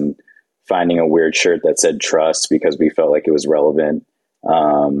pants and finding a weird shirt that said trust because we felt like it was relevant.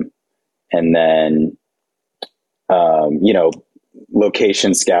 And then, you know,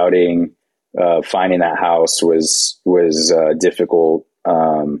 location scouting, finding that house was difficult.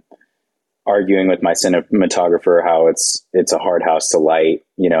 Arguing with my cinematographer how it's a hard house to light,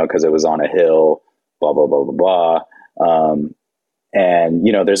 you know, because it was on a hill, blah, blah, blah, blah, blah. And,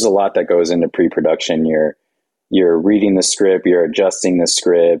 you know, there's a lot that goes into pre-production. You're reading the script, you're adjusting the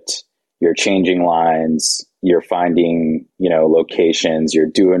script, you're changing lines, you're finding, you know, locations, you're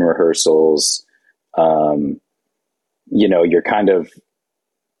doing rehearsals. You know, you're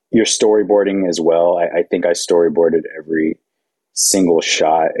storyboarding as well. I think I storyboarded every single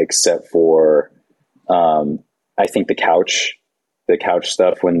shot except for, I think the couch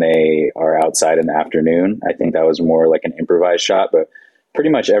stuff when they are outside in the afternoon. I think that was more like an improvised shot, but pretty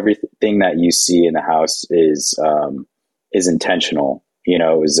much everything that you see in the house is intentional. You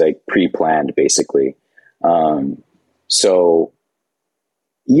know, it was like pre-planned basically. So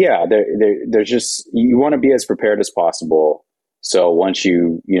yeah, there's just, you want to be as prepared as possible. So once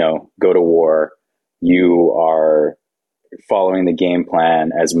you know, go to war, you are following the game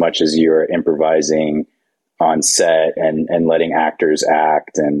plan as much as you're improvising on set and letting actors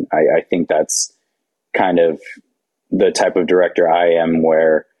act. And I think that's kind of the type of director I am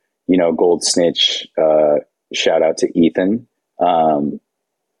where, you know, Gold Snitch, shout out to Ethan,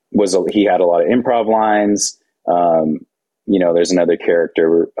 he had a lot of improv lines. You know, there's another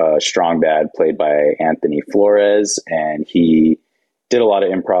character, Strong Bad, played by Anthony Flores, and he did a lot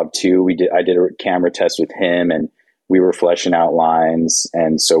of improv too. I did a camera test with him, and we were fleshing out lines,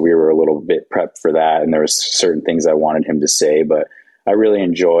 and so we were a little bit prepped for that. And there was certain things I wanted him to say, but I really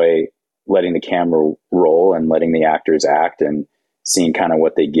enjoy letting the camera roll and letting the actors act and seeing kind of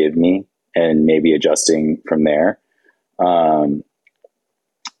what they give me and maybe adjusting from there.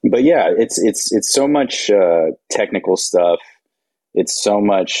 But yeah, it's so much technical stuff. It's so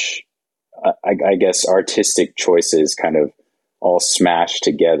much, I guess, artistic choices kind of all smashed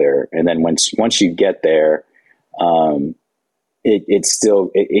together. And then once you get there,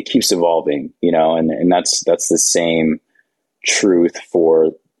 it keeps evolving, you know, and that's the same truth for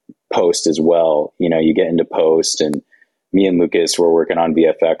post as well. You know, you get into post, and me and Lucas were working on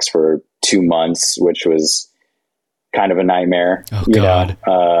VFX for 2 months, which was kind of a nightmare. Oh, you God.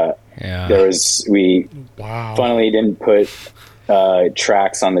 know, Yeah. we funnily didn't put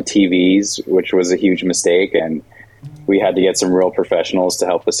tracks on the TVs, which was a huge mistake, and we had to get some real professionals to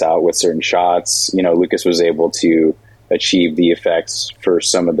help us out with certain shots. You know, Lucas was able to achieve the effects for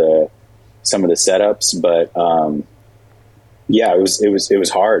some of the some of the setups, but yeah, it was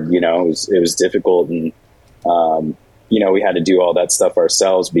hard. It was difficult, and we had to do all that stuff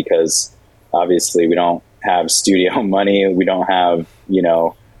ourselves because obviously we don't have studio money. We don't have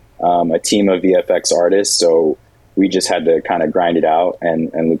a team of VFX artists, so we just had to kind of grind it out.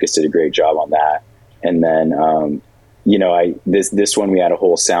 And Lucas did a great job on that. And then this one we had a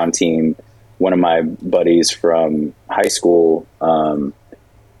whole sound team. One of my buddies from high school,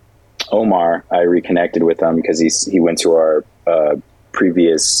 Omar, I reconnected with him because he went to our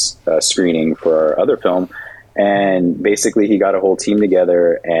previous screening for our other film, and basically he got a whole team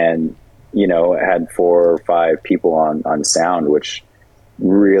together and had 4 or 5 people on sound, which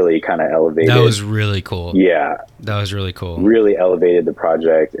really kind of elevated. That was really cool. Yeah, that was really cool. Really elevated the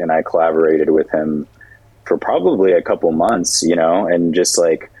project, and I collaborated with him for probably a couple months, and just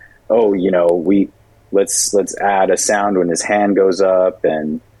like, let's add a sound when his hand goes up,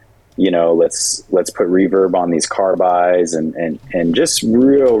 and let's put reverb on these carbis, and just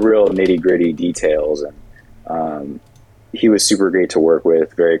real nitty gritty details. And he was super great to work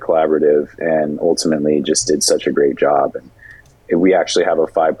with, very collaborative, and ultimately just did such a great job. And we actually have a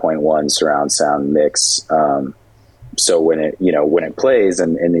 5.1 surround sound mix. So when it plays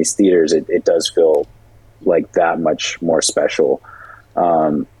in these theaters, it does feel like that much more special.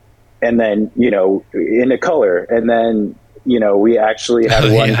 And then, in a color, and then, we actually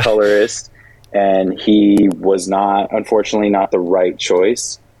had one colorist, and he was unfortunately not the right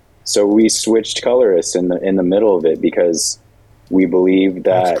choice. So we switched colorists in the middle of it because we believed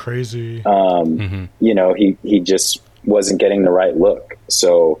that that's crazy. He just wasn't getting the right look.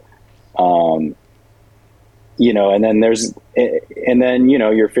 So, and then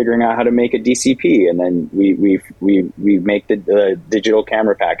you're figuring out how to make a DCP, and then we make the digital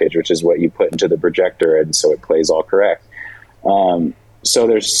camera package, which is what you put into the projector, and so it plays all correct. So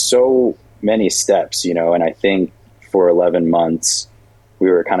there's so many steps, and I think for 11 months we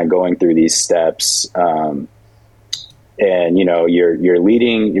were kind of going through these steps, and you're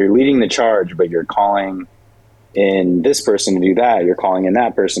leading the charge, but you're calling in this person to do that, you're calling in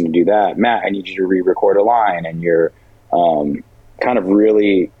that person to do that. Matt, I need you to re-record a line, and you're kind of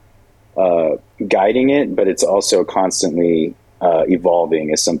really guiding it, but it's also constantly evolving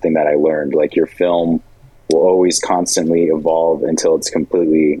is something that I learned. Like, your film will always constantly evolve until it's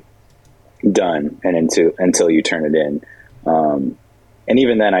completely done, and until you turn it in. And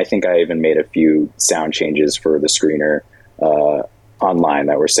even then, I think I even made a few sound changes for the screener online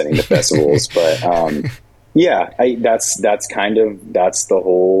that we're sending to festivals. But yeah, that's the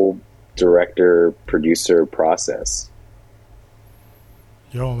whole director producer process.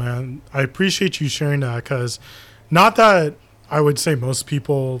 Yo, man, I appreciate you sharing that, because not that I would say most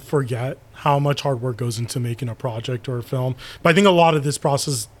people forget how much hard work goes into making a project or a film, but I think a lot of this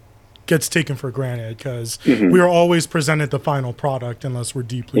process gets taken for granted because we are always presented the final product unless we're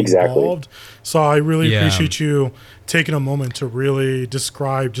deeply involved. So I really appreciate you taking a moment to really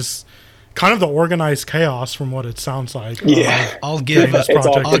describe just kind of the organized chaos from what it sounds like. Yeah, I'll give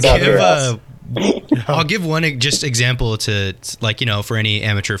one just example to, like, for any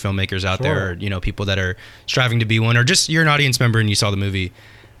amateur filmmakers out there, or, people that are striving to be one, or just you're an audience member and you saw the movie.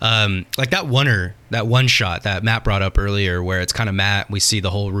 Like that one shot that Matt brought up earlier, where it's kind of Matt, we see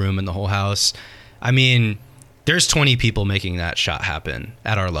the whole room and the whole house. I mean, there's 20 people making that shot happen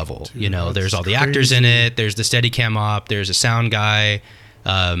at our level. Dude, there's all the actors in it. There's the Steadicam op. There's a sound guy.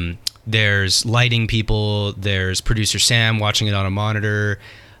 There's lighting people. There's producer Sam watching it on a monitor.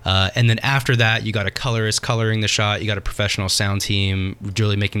 And then after that, you got a colorist coloring the shot. You got a professional sound team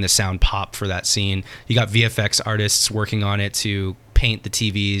really making the sound pop for that scene. You got VFX artists working on it to paint the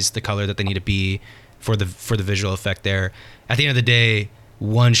TVs the color that they need to be for the visual effect there. At the end of the day,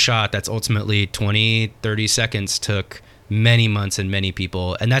 one shot that's ultimately 20, 30 seconds took many months and many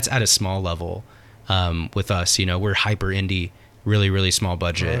people. And that's at a small level. With us, we're hyper indie, really, really small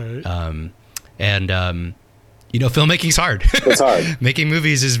budget. Right. Filmmaking's hard. It's hard. Making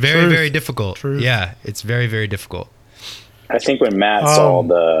movies is very, very difficult. Truth. Yeah, it's very, very difficult. I think when Matt saw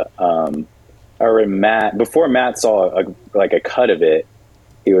before Matt saw a cut of it,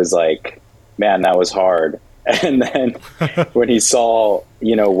 he was like, "Man, that was hard." And then when he saw,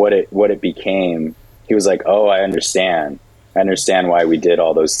 what it became, he was like, "Oh, I understand. I understand why we did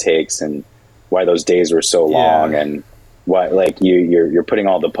all those takes and why those days were so long, and why, like, you're putting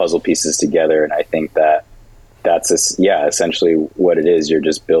all the puzzle pieces together." And I think that's essentially what it is. You're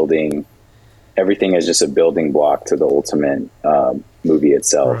just building. Everything is just a building block to the ultimate movie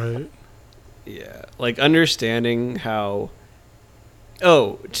itself. Right. Yeah, like understanding how,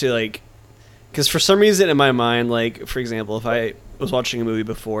 to like because for some reason in my mind, like for example, if I was watching a movie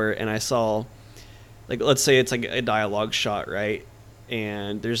before and I saw, like, let's say it's like a dialogue shot, right?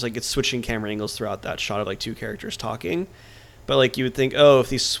 And there's like, it's switching camera angles throughout that shot of like two characters talking. But like you would think, oh, if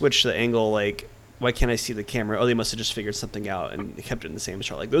they switch the angle, like, why can't I see the camera? Oh, they must have just figured something out and kept it in the same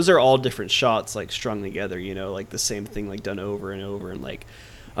shot. Like, those are all different shots, like strung together, you know, like the same thing, like done over and over. And like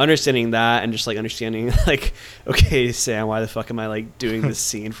understanding that and just like understanding like, okay, Sam, why the fuck am I like doing this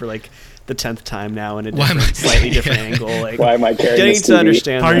scene for like the 10th time now in a different, slightly different angle? Like, why am I carrying getting this to TV?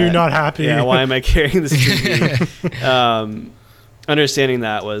 understand Are that. you not happy? Yeah, why am I carrying this TV? Understanding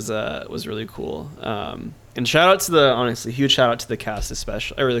that was really cool. And shout out to honestly, huge shout out to the cast,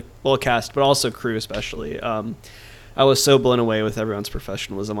 especially, or the cast, but also crew especially. I was so blown away with everyone's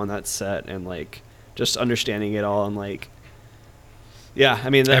professionalism on that set and like just understanding it all and like, yeah, I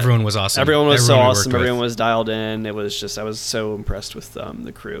mean, everyone was awesome. Everyone was so awesome. With. Everyone was dialed in. It was just, I was so impressed with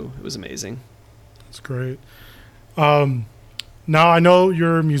the crew. It was amazing. That's great. Now I know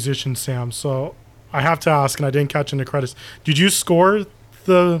you're a musician, Sam, so I have to ask, and I didn't catch in the credits. Did you score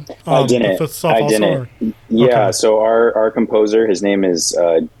the I didn't. I didn't. Yeah. Okay. So our composer, his name is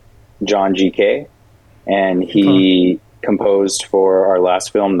John GK, and he composed for our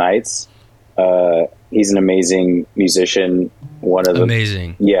last film, Nights. He's an amazing musician. One of the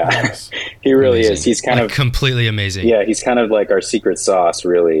amazing. Yeah, yes. He really amazing. is. He's kind of completely amazing. Yeah, he's kind of like our secret sauce,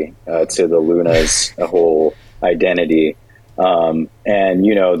 really, to the Luna's whole identity. And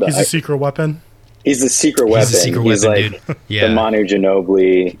you know, he's a secret weapon. He's the secret weapon. He's like yeah. the Manu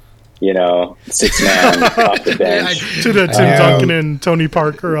Ginobili, you know, 6-man off the bench. To the Tim Duncan and Tony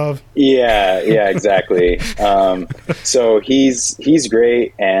Parker of. Yeah, exactly. So he's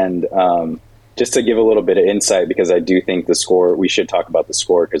great, and just to give a little bit of insight, because I do think the score, we should talk about the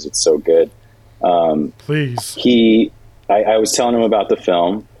score because it's so good. Please. I was telling him about the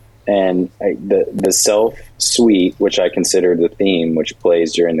film, and the Self Suite, which I consider the theme, which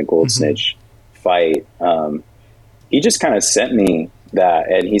plays during the Gold Snitch fight. He just kind of sent me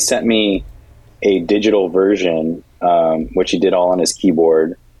that, and he sent me a digital version, which he did all on his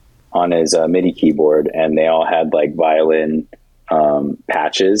keyboard, on his MIDI keyboard, and they all had like violin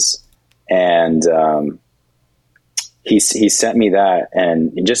patches. And he sent me that,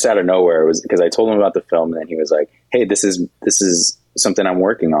 and just out of nowhere, it was because I told him about the film, and then he was like, "Hey, this is something I'm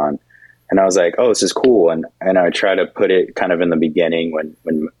working on." And I was like, "Oh, this is cool." And I try to put it kind of in the beginning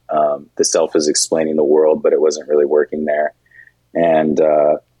when the Self is explaining the world, but it wasn't really working there. And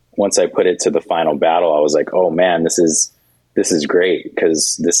once I put it to the final battle, I was like, "Oh man, this is great,"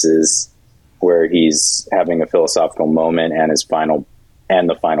 because this is where he's having a philosophical moment and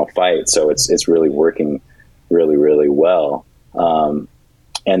the final fight. So it's really working really, really well.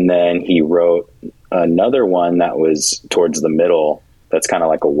 And then he wrote another one that was towards the middle. That's kind of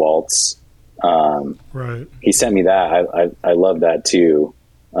like a waltz. Right. He sent me that. I love that too.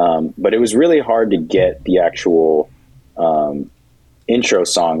 But it was really hard to get the actual intro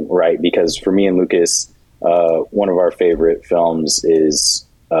song right, because for me and Lucas, one of our favorite films is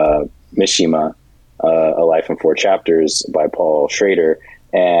Mishima, A Life in 4 Chapters by Paul Schrader,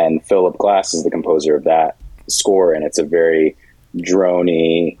 and Philip Glass is the composer of that score, and it's a very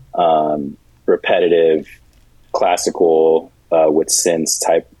drony, repetitive, classical with synths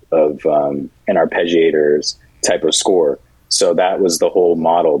type of and arpeggiators type of score. So that was the whole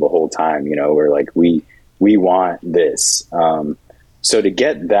model the whole time, you know, we're like, we want this. So to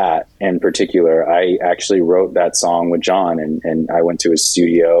get that in particular, I actually wrote that song with John, and I went to his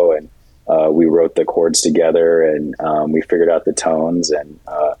studio, and we wrote the chords together, and we figured out the tones, and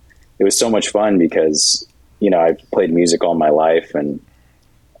it was so much fun because, you know, I've played music all my life, and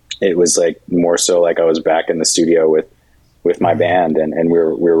it was like more so like I was back in the studio with my band, and we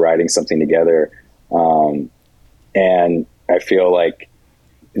were writing something together. And I feel like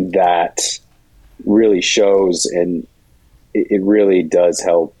that really shows, and it really does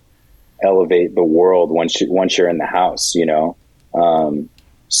help elevate the world once you're in the house, you know?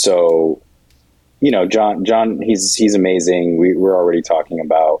 So, you know, John, he's amazing. We're already talking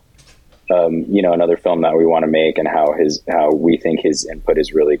about, you know, another film that we want to make, and how we think his input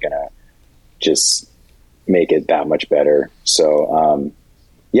is really going to just make it that much better. So,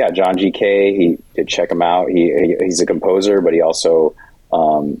 yeah, John GK, check him out. He's a composer, but he also,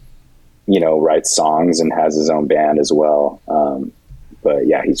 you know, writes songs and has his own band as well. But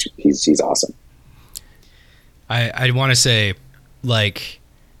yeah, he's awesome. I want to say, like,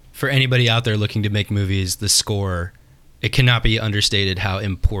 for anybody out there looking to make movies, the score, it cannot be understated how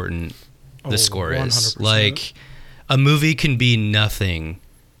important the score 100%. Is. Like, a movie can be nothing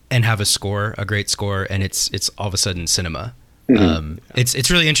and have a great score, and it's all of a sudden cinema.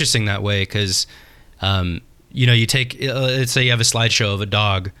 It's really interesting that way because, you take, let's say you have a slideshow of a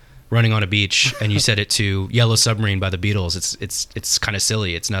dog running on a beach and you set it to Yellow Submarine by the Beatles. It's kind of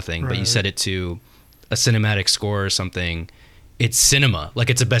silly. It's nothing, but you set it to a cinematic score or something. It's cinema. Like,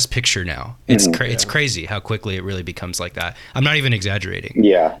 it's a best picture now. It's crazy how quickly it really becomes like that. I'm not even exaggerating.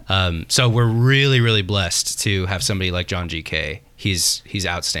 Yeah. So we're really, really blessed to have somebody like John GK. He's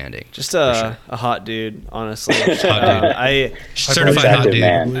outstanding. Just a hot dude, honestly. Certified hot dude.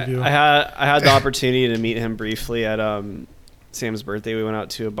 I had the opportunity to meet him briefly at Sam's birthday. We went out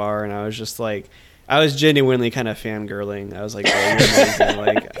to a bar, and I was just like, I was genuinely kind of fangirling. I was like, "Oh, you're amazing!"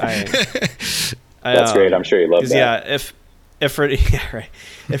 Like, that's great. I'm sure you love that. Yeah,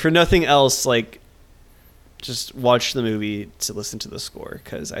 if for nothing else, like, just watch the movie to listen to the score,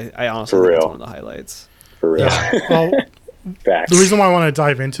 because I honestly think it's one of the highlights. For real. Yeah. Well, Facts. the reason why I want to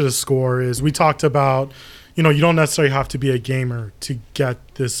dive into the score is we talked about, you don't necessarily have to be a gamer to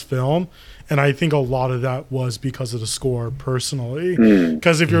get this film. And I think a lot of that was because of the score personally.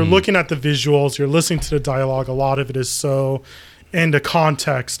 Because if you're looking at the visuals, you're listening to the dialogue, a lot of it is so in the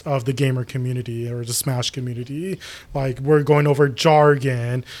context of the gamer community or the Smash community. Like, we're going over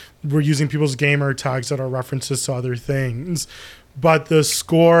jargon, we're using people's gamer tags that are references to other things. But the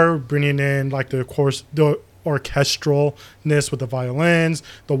score, bringing in like the orchestralness with the violins,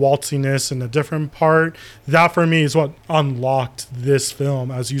 the waltziness and the different part, that for me is what unlocked this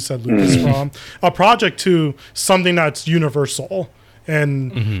film, as you said, Lucas, from a project to something that's universal.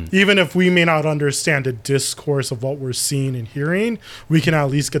 And even if we may not understand the discourse of what we're seeing and hearing, we can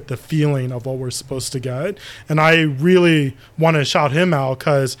at least get the feeling of what we're supposed to get. And I really want to shout him out,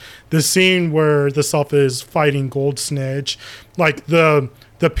 because the scene where the Self is fighting Gold Snitch, like the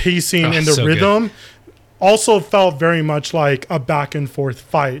pacing and the rhythm, good. Also felt very much like a back and forth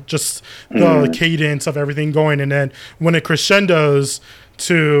fight, just the cadence of everything going. And then when it crescendos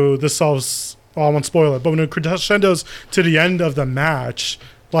to the Self's, I won't spoil it, but when it crescendos to the end of the match,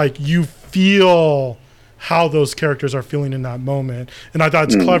 like, you feel how those characters are feeling in that moment. And I thought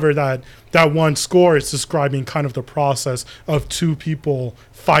it's clever that one score is describing kind of the process of two people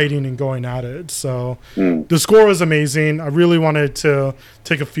fighting and going at it. So the score was amazing. I really wanted to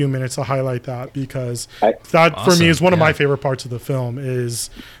take a few minutes to highlight that, because for me is one of my favorite parts of the film, is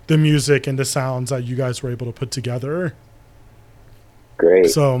the music and the sounds that you guys were able to put together.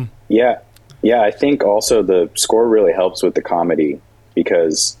 Great. So yeah, I think also the score really helps with the comedy,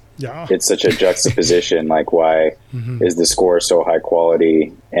 because it's such a juxtaposition. Like, why is the score so high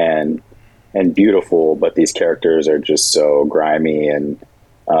quality and beautiful, but these characters are just so grimy and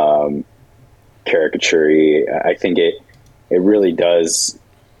caricature-y? I think it really does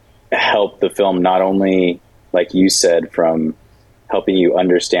help the film, not only, like you said, from helping you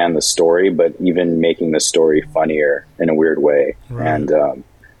understand the story, but even making the story funnier in a weird way. Right. And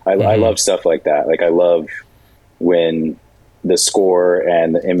I love stuff like that. Like, I love when the score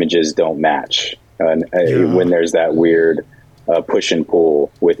and the images don't match, and when there's that weird push and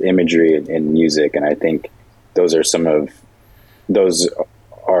pull with imagery and music. And I think those are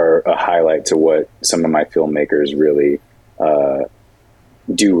a highlight to what some of my filmmakers really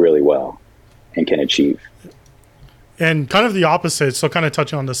do really well and can achieve. And kind of the opposite, so kind of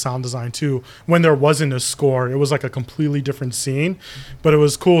touching on the sound design too, when there wasn't a score, it was like a completely different scene. But it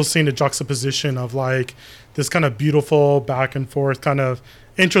was cool seeing the juxtaposition of like this kind of beautiful back and forth, kind of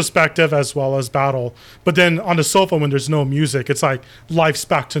introspective as well as battle. But then on the sofa, when there's no music, it's like life's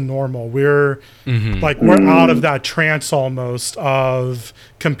back to normal. We're we're out of that trance almost of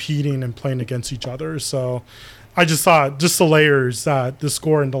competing and playing against each other. So I just thought just the layers that the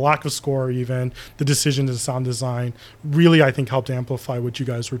score and the lack of score, even the decision to sound design, really, I think, helped amplify what you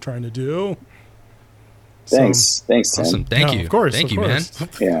guys were trying to do. Thanks, Tim. Awesome. Thank you. Of course. Man.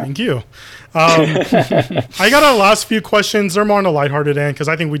 Yeah. Thank you. I got our last few questions. They're more on the lighthearted end, because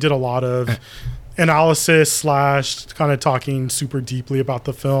I think we did a lot of analysis / kind of talking super deeply about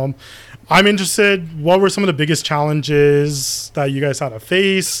the film. I'm interested, what were some of the biggest challenges that you guys had to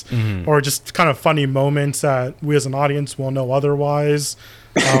face, or just kind of funny moments that we as an audience will know otherwise?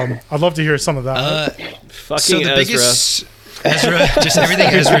 I'd love to hear some of that. Biggest Ezra, just everything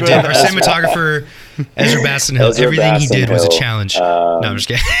Ezra did. Our cinematographer, Ezra Bassenhill, everything he did was a challenge. No, I'm just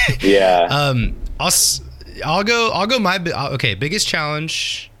kidding. Yeah. I'll go biggest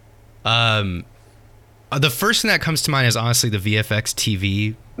challenge. The first thing that comes to mind is honestly the VFX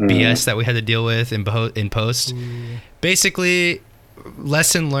TV BS that we had to deal with in post. Basically,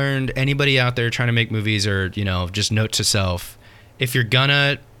 lesson learned, anybody out there trying to make movies, or just note to self, if you're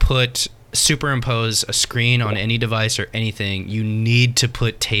gonna superimpose a screen on any device or anything, you need to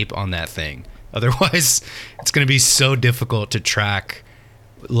put tape on that thing. Otherwise, it's going to be so difficult to track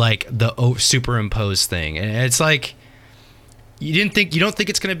like the superimposed thing. And it's like, you don't think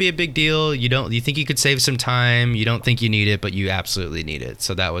it's going to be a big deal. You think you could save some time. You don't think you need it, but you absolutely need it.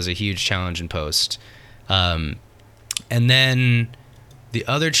 So that was a huge challenge in post. And then the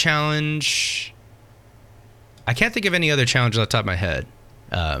other challenge, I can't think of any other challenges off the top of my head.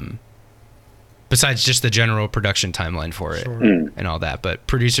 Besides just the general production timeline for it and all that. But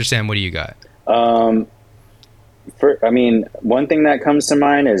producer Sam, what do you got? One thing that comes to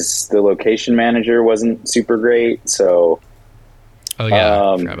mind is the location manager wasn't super great. So, oh yeah,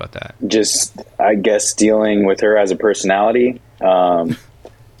 I forgot about that. Just, I guess, dealing with her as a personality, that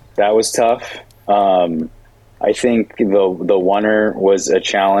was tough. I think the oneer was a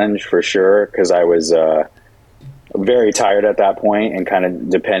challenge for sure, because I was very tired at that point, and kind of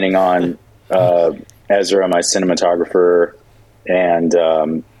depending on Ezra, my cinematographer, and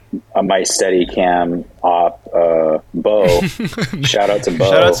my steady cam op, Bo. Shout out to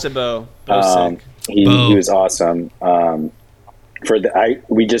Bo. Shout outs to Bo. Bo's sick. He was awesome.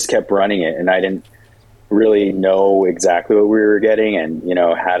 We just kept running it, and I didn't really know exactly what we were getting. And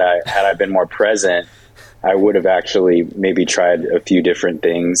had I been more present, I would have actually maybe tried a few different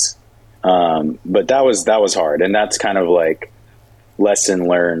things. But that was hard, and that's kind of like lesson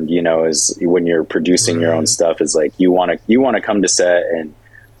learned. Is when you're producing your own stuff, is like you want to come to set and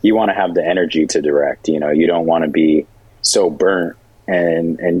you want to have the energy to direct. You don't want to be so burnt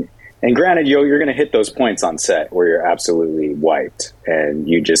and granted, you're going to hit those points on set where you're absolutely wiped, and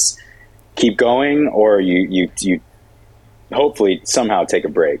you just keep going, or you hopefully somehow take a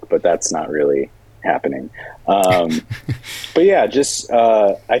break, but that's not really happening. But yeah,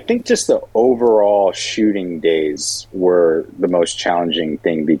 I think just the overall shooting days were the most challenging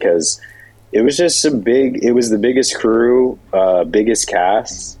thing, because it was just it was the biggest crew, biggest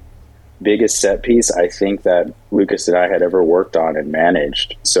cast, biggest set piece I think that Lucas and I had ever worked on and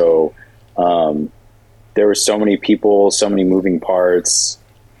managed. So there were so many people, so many moving parts.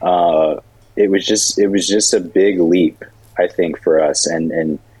 It was just a big leap, I think, for us.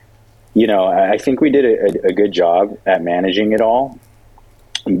 And I think we did a good job at managing it all.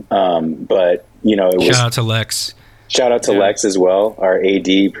 But it was, shout out to Lex. Shout out to Lex as well, our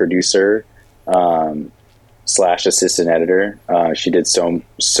AD producer, / assistant editor. She did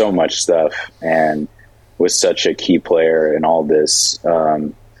so much stuff and was such a key player in all this.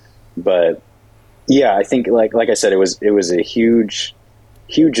 But yeah, I think like I said, it was a huge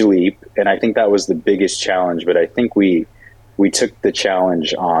leap, and I think that was the biggest challenge. But I think we took the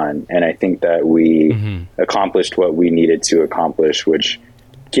challenge on, and I think that we accomplished what we needed to accomplish, which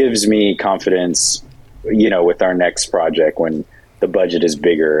gives me confidence, with our next project when the budget is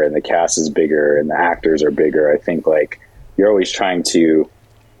bigger and the cast is bigger and the actors are bigger. I think like you're always trying to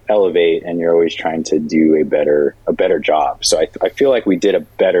elevate, and you're always trying to do a better job. So I feel like we did a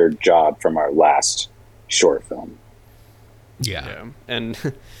better job from our last short film. Yeah. And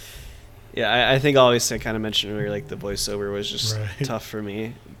I think always I kind of mentioned earlier, like the voiceover was just tough for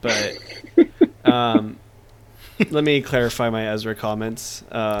me, but let me clarify my Ezra comments.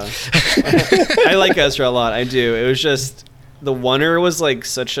 I like Ezra a lot. I do. It was just, the oneer was like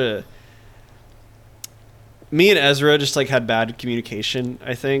me and Ezra just like had bad communication.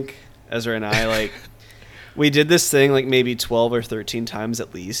 I think Ezra and I, like, we did this thing like maybe 12 or 13 times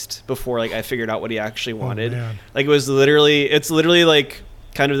at least before like I figured out what he actually wanted. Like it's literally like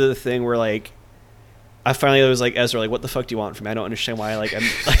kind of the thing where like I finally was like, Ezra, like, what the fuck do you want from me? I don't understand why. Like,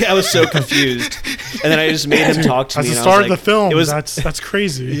 I was so confused, and then I just made him talk to me. At the start of the film, that's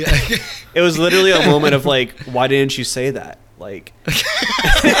crazy. It was literally a moment of like, why didn't you say that? Like,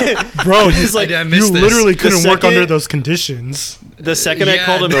 bro, he's like, you literally couldn't work under those conditions. The second I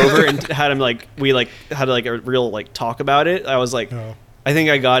called him over and had him like, we like had like a real like talk about it, I was like, I think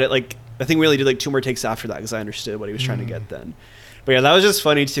I got it. Like, I think we really did like 2 more takes after that because I understood what he was trying to get then. But yeah, that was just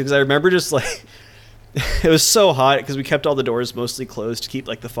funny too, because I remember just like. It was so hot because we kept all the doors mostly closed to keep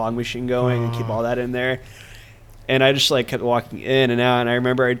like the fog machine going and keep all that in there. And I just like kept walking in and out. And I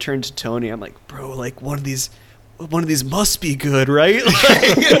remember I turned to Tony. I'm like, bro, like one of these must be good, right?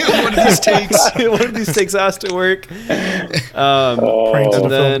 Like, one of these takes has to work. Praying to the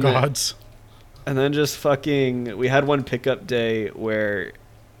film gods. And then just fucking, we had one pickup day where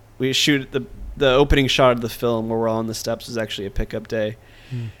we shoot the opening shot of the film where we're all on the steps was actually a pickup day.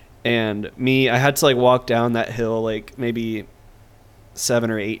 And I had to like walk down that hill like maybe 7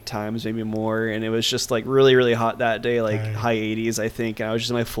 or 8 times, maybe more. And it was just like really, really hot that day, like high 80s, I think. And I was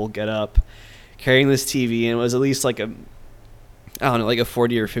just in my full get up carrying this TV, and it was at least like a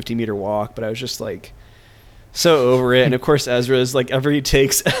 40 or 50 meter walk. But I was just like so over it. And of course, Ezra's like every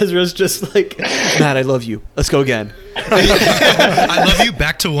takes. Ezra's just like, Matt, I love you. Let's go again. I love you.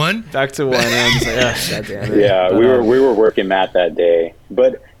 Back to one. Back to one. And I'm just like, God damn it. Yeah, But, we were working Matt that day,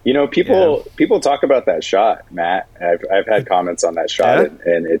 but you know, people talk about that shot, Matt. I've had comments on that shot,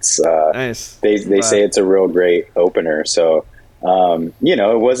 and it's nice. They say it's a real great opener. So you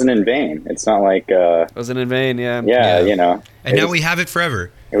know, it wasn't in vain. It's not like It wasn't in vain. Yeah. you know. And now we have it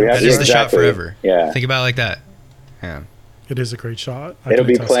forever. We have That is the shot forever. Yeah. Think about it like that. Yeah. It is a great shot. It'll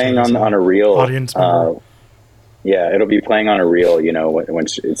be playing on a reel. Audience member. Yeah, it'll be playing on a reel, you know, when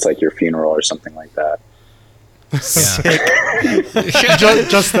it's like your funeral or something like that. Yeah.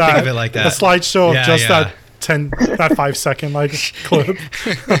 just that. Think of it like that. A slideshow of just yeah. that 5 second like clip.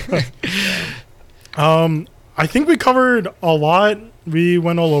 I think we covered a lot. We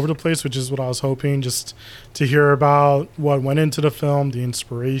went all over the place, which is what I was hoping, just to hear about what went into the film, the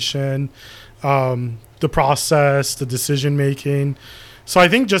inspiration, the process, the decision making. So I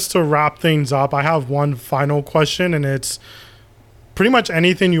think just to wrap things up, I have one final question, and it's pretty much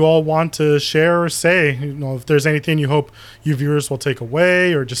anything you all want to share or say. You know, if there's anything you hope you viewers will take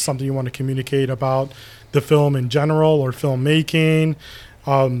away, or just something you want to communicate about the film in general or filmmaking.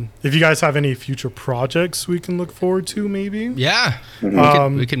 If you guys have any future projects we can look forward to, maybe. Yeah.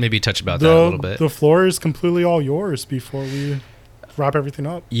 We could maybe touch about that a little bit. The floor is completely all yours before we wrap everything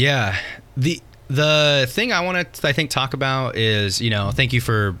up. Yeah. The thing I want to, I think, talk about is, you know, thank you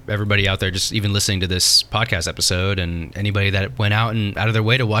for everybody out there just even listening to this podcast episode, and anybody that went out of their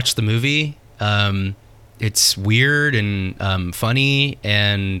way to watch the movie. It's weird and funny,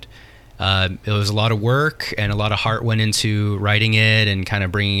 and it was a lot of work, and a lot of heart went into writing it and kind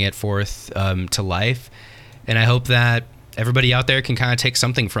of bringing it forth to life. And I hope that everybody out there can kind of take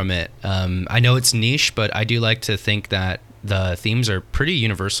something from it. I know it's niche, but I do like to think that the themes are pretty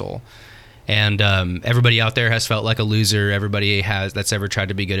universal. And everybody out there has felt like a loser. Everybody that's ever tried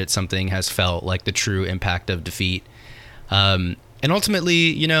to be good at something has felt like the true impact of defeat. And ultimately,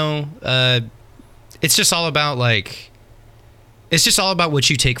 you know, it's just all about what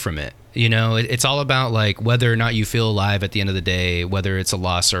you take from it. You know, it's all about like whether or not you feel alive at the end of the day, whether it's a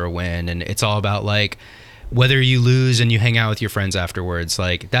loss or a win. And it's all about like whether you lose and you hang out with your friends afterwards.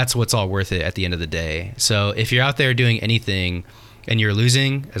 Like that's what's all worth it at the end of the day. So if you're out there doing anything and you're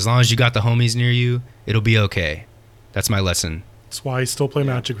losing, as long as you got the homies near you, it'll be okay. That's my lesson. That's why I still play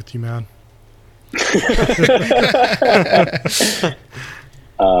Magic with you, man.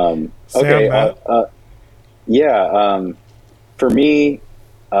 Okay. For me,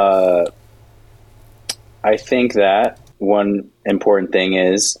 I think that one important thing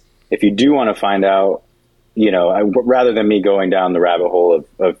is if you do want to find out, you know, rather than me going down the rabbit hole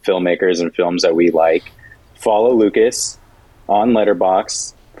of filmmakers and films that we like, follow Lucas on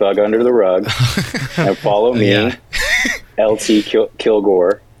Letterboxd, Thug Under the Rug, and follow me, LT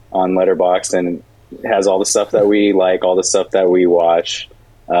Kilgore, on Letterboxd, and it has all the stuff that we like, all the stuff that we watch.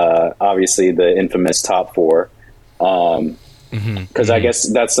 Obviously, the infamous top 4. Because I guess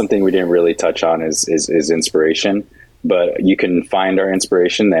that's something we didn't really touch on is inspiration, but you can find our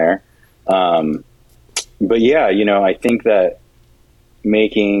inspiration there. But yeah, you know, I think that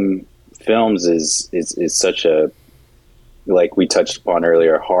making films is such a, like we touched upon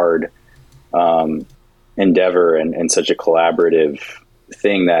earlier, hard endeavor and such a collaborative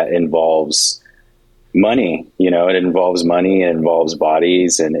thing that involves money. You know, it involves money, it involves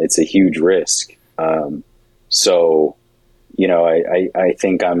bodies, and it's a huge risk. So, you know, I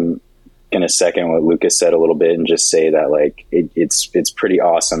think I'm going to second what Lucas said a little bit and just say that like it's pretty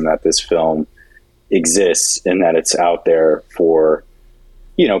awesome that this film exists and that it's out there for,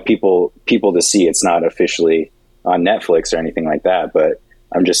 you know, people to see. It's not officially on Netflix or anything like that, but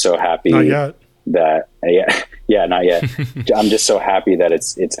I'm just so happy not yet. That not yet. I'm just so happy that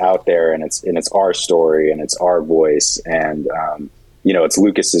it's out there and it's our story and it's our voice, and you know, it's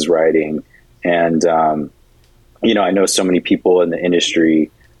Lucas's writing, and you know, I know so many people in the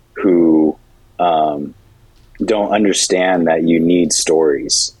industry who don't understand that you need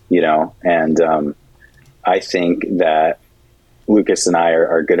stories, you know, and I think that Lucas and I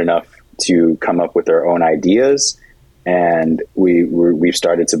are good enough to come up with our own ideas, and we've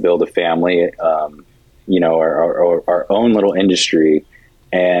started to build a family, you know, our own little industry.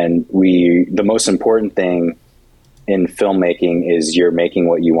 And the most important thing in filmmaking is you're making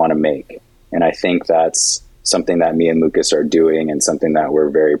what you want to make. And I think that's something that me and Lucas are doing and something that we're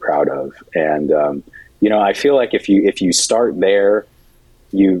very proud of. And, you know, I feel like if you start there,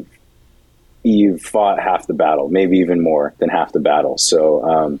 you've fought half the battle, maybe even more than half the battle.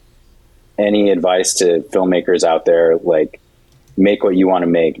 So, any advice to filmmakers out there, like, make what you want to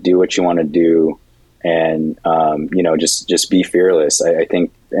make, do what you want to do, and just be fearless. I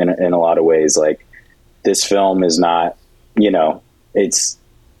think in a lot of ways, like, this film is not, it's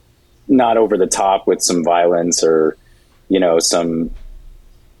not over the top with some violence or some.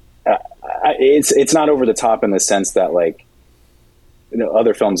 It's not over the top in the sense that, like,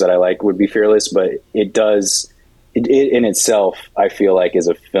 other films that I like would be fearless, but it in itself, I feel like, is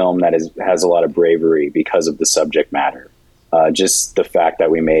a film that has a lot of bravery because of the subject matter. Just the fact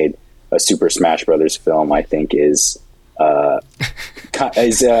that we made a Super Smash Brothers film, I think, is brave.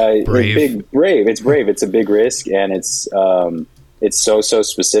 It's brave. It's a big risk, and it's so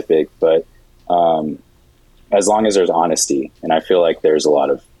specific. But as long as there's honesty, and I feel like there's a lot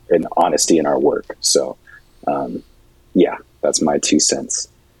of honesty in our work. So, yeah, that's my 2 cents.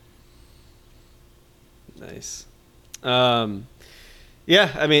 Nice. Yeah,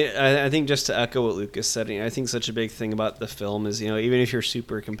 I mean, I think just to echo what Lucas said, I think such a big thing about the film is, even if you're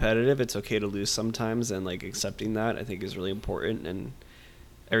super competitive, it's okay to lose sometimes, and like accepting that, I think, is really important, and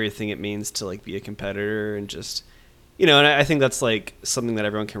everything it means to like be a competitor, and just, and I think that's like something that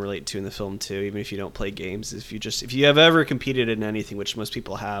everyone can relate to in the film too, even if you don't play games. If you have ever competed in anything, which most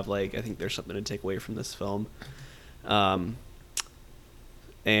people have, like, I think there's something to take away from this film.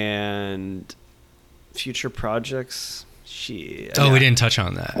 And future projects. Shit. We didn't touch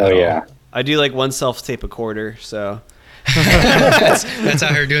on that. Oh yeah. I do like one self-tape a quarter, so that's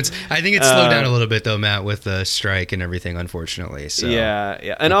how we're doing. I think it's slowed down a little bit though, Matt, with the strike and everything, unfortunately. So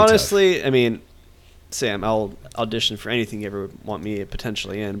yeah. And honestly, I mean, Sam, I'll audition for anything you ever want me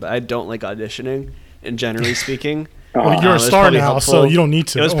potentially in, but I don't like auditioning. And generally speaking, well, you're a star now, so you don't need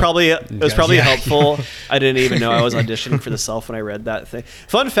to. It was probably helpful. I didn't even know I was auditioning for the Self when I read that thing.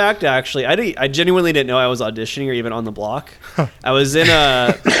 Fun fact, actually, I genuinely didn't know I was auditioning or even on the block. I was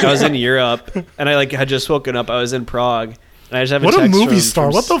in Europe, and I had just woken up. I was in Prague. And I just have a what text a movie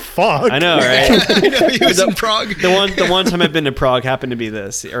star! What the fuck? I know, right? I know, he was in Prague. The one time I've been to Prague happened to be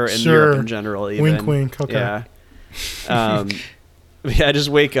this, or in Europe in general. Even. Wink, wink. Okay. Yeah. Yeah, I just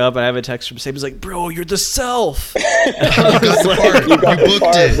wake up and I have a text from Sam. He's like, "Bro, you're the Self." You got the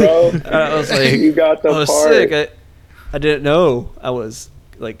part, bro. I was like, "You got the part." Sick. I didn't know. I was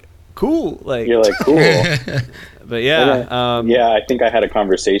like, cool. Like, you're like, cool. But yeah, yeah. I think I had a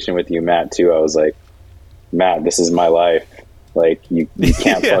conversation with you, Matt, too. I was like, Matt, this is my life. Like, you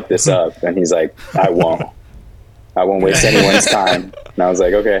can't fuck this up. And he's like, I won't waste anyone's time. And I was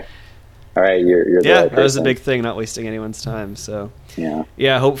like, okay. All right, you're the right person. That was a big thing, not wasting anyone's time. So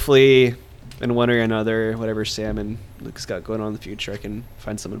yeah, hopefully in one way or another, whatever Sam and Luke's got going on in the future, I can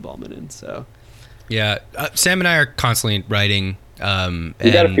find some involvement in. So yeah, Sam and I are constantly writing and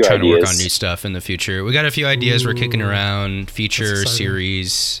trying to work on new stuff in the future. We got a few ideas we're kicking around, feature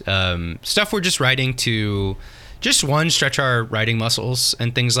series, stuff we're just writing to just stretch our writing muscles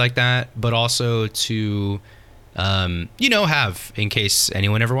and things like that, but also to have in case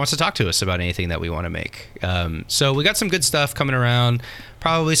anyone ever wants to talk to us about anything that we want to make. So we got some good stuff coming around,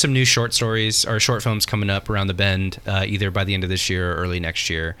 probably some new short stories or short films coming up around the bend, either by the end of this year or early next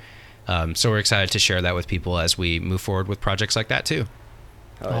year. So we're excited to share that with people as we move forward with projects like that too.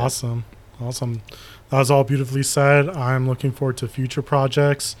 Awesome. That was all beautifully said. I'm looking forward to future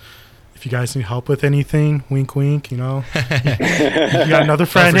projects. If you guys need help with anything, wink, wink, you got another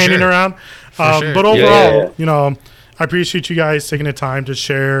friend hanging around. Sure. But overall, I appreciate you guys taking the time to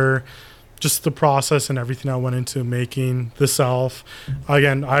share just the process and everything that went into making The Self.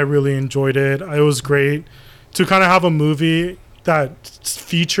 Again, I really enjoyed it. It was great to kind of have a movie that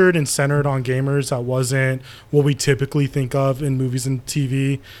featured and centered on gamers that wasn't what we typically think of in movies and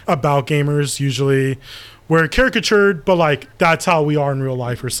TV about gamers. Usually we're caricatured, but like that's how we are in real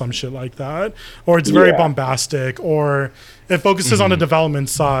life or some shit like that. Or it's very bombastic, or it focuses on the development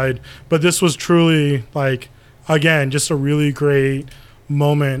side. But this was truly like, again, just a really great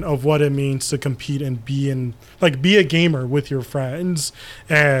moment of what it means to compete and be a gamer with your friends,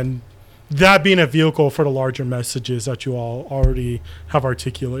 and that being a vehicle for the larger messages that you all already have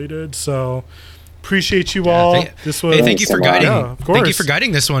articulated. So appreciate you all. Thank you for guiding. Yeah, of course. Thank you for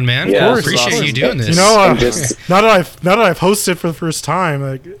guiding this one, man. Yeah, appreciate you doing this. now that I've hosted for the first time,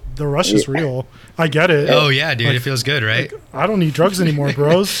 like, the rush is real. I get it. Oh yeah, dude, it feels good, right? Like, I don't need drugs anymore,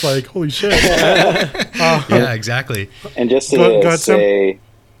 bros. Like, holy shit. Yeah, exactly. And just to say,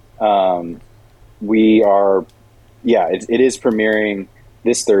 we are, it is premiering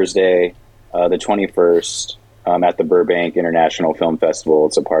this Thursday, the 21st, at the Burbank International Film Festival.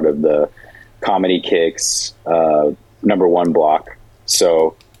 It's a part of the Comedy Kicks #1 block.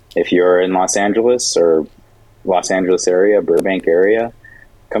 So if you're in Los Angeles or Los Angeles area, Burbank area,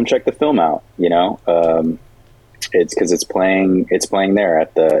 come check the film out. It's because it's playing there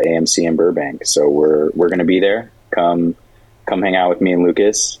at the AMC in Burbank. So we're going to be there. Come hang out with me and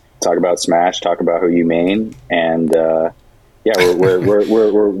Lucas. Talk about Smash. Talk about who you main. And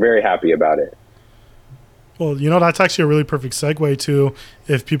we're very happy about it. Well, that's actually a really perfect segue to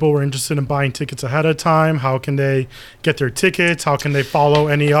if people were interested in buying tickets ahead of time, how can they get their tickets? How can they follow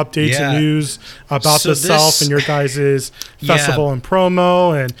any updates and news about the Self and your guys' festival and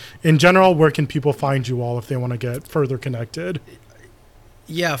promo? And in general, where can people find you all if they want to get further connected?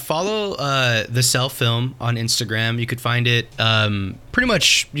 Yeah, follow the Self Film on Instagram. You could find it pretty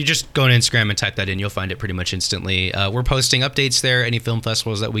much. You just go on Instagram and type that in. You'll find it pretty much instantly. We're posting updates there, any film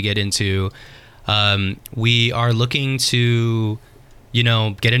festivals that we get into. We are looking to,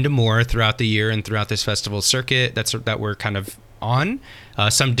 get into more throughout the year and throughout this festival circuit that we're kind of on.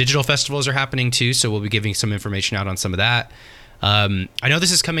 Some digital festivals are happening too, so we'll be giving some information out on some of that. I know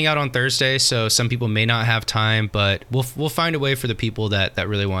this is coming out on Thursday, so some people may not have time, but we'll find a way for the people that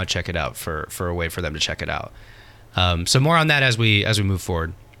really want to check it out for a way for them to check it out. So more on that as we move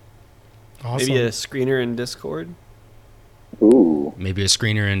forward. Awesome. Maybe a screener in Discord. Ooh, maybe a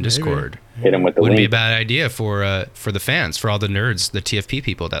screener in Discord. Hit him with the Wouldn't link. be a bad idea for the fans, for all the nerds, the TFP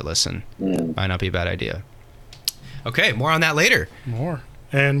people that listen. Might not be a bad idea. Okay, more on that later. More.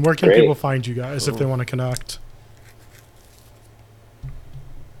 And where can people find you guys if they want to connect?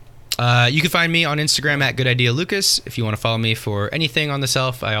 You can find me on Instagram at GoodIdeaLucas. If you want to follow me for anything on the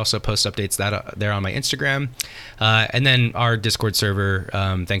Self, I also post updates there on my Instagram. And then our Discord server,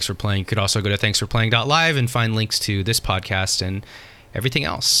 Thanks for Playing. You could also go to thanksforplaying.live and find links to this podcast and everything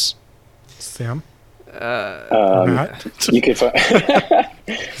else. Sam? Matt? You could find...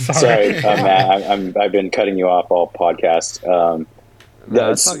 Sorry, Matt. I've been cutting you off all podcast.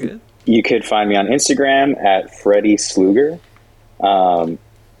 That's all good. You could find me on Instagram at Freddie Sluger.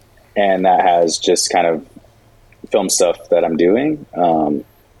 And that has just kind of film stuff that I'm doing.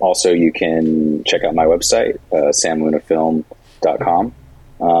 Also, you can check out my website, samlunafilm.com.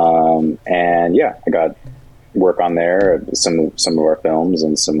 And yeah, I got work on there, some of our films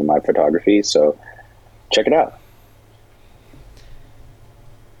and some of my photography. So check it out.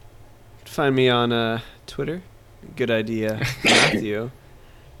 Find me on Twitter. Good idea, Matthew.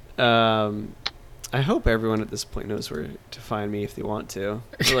 I hope everyone at this point knows where to find me if they want to.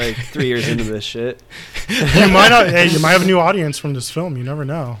 We're like 3 years into this shit. You might have a new audience from this film. You never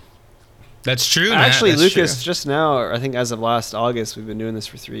know. That's true, Matt. Actually, That's Lucas, true. just now, I think as of last August, we've been doing this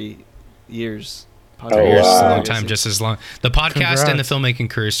for 3 years. Oh, Years, wow. a long time, just as long. The podcast and the filmmaking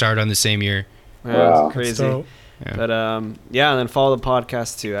career started on the same year. Yeah, Wow. it's crazy. So, Yeah. But and then follow the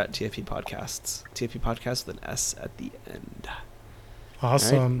podcast too at TFP Podcasts. TFP Podcast with an S at the end.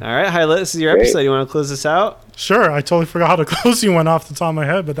 awesome. All right, Hyalet, this is your Great. episode. You want to close this out? Sure, I totally forgot how to close you one off the top of my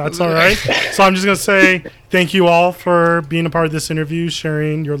head, but that's all right. So I'm just going to say thank you all for being a part of this interview,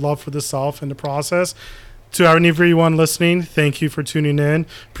 sharing your love for the Self and the process. To everyone listening, thank you for tuning in.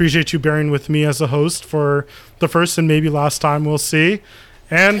 Appreciate you bearing with me as a host for the first and maybe last time, we'll see.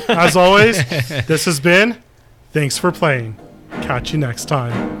 And as always, this has been Thanks for Playing. Catch you next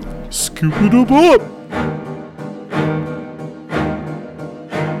time. Scoop it up.